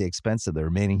empire at the expense of the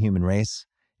remaining human race,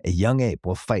 a young ape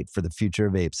will fight for the future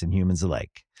of apes and humans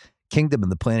alike. Kingdom of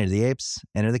the Planet of the Apes.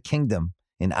 Enter the kingdom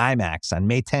in IMAX on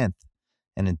May 10th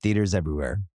and in theaters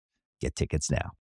everywhere. Get tickets now.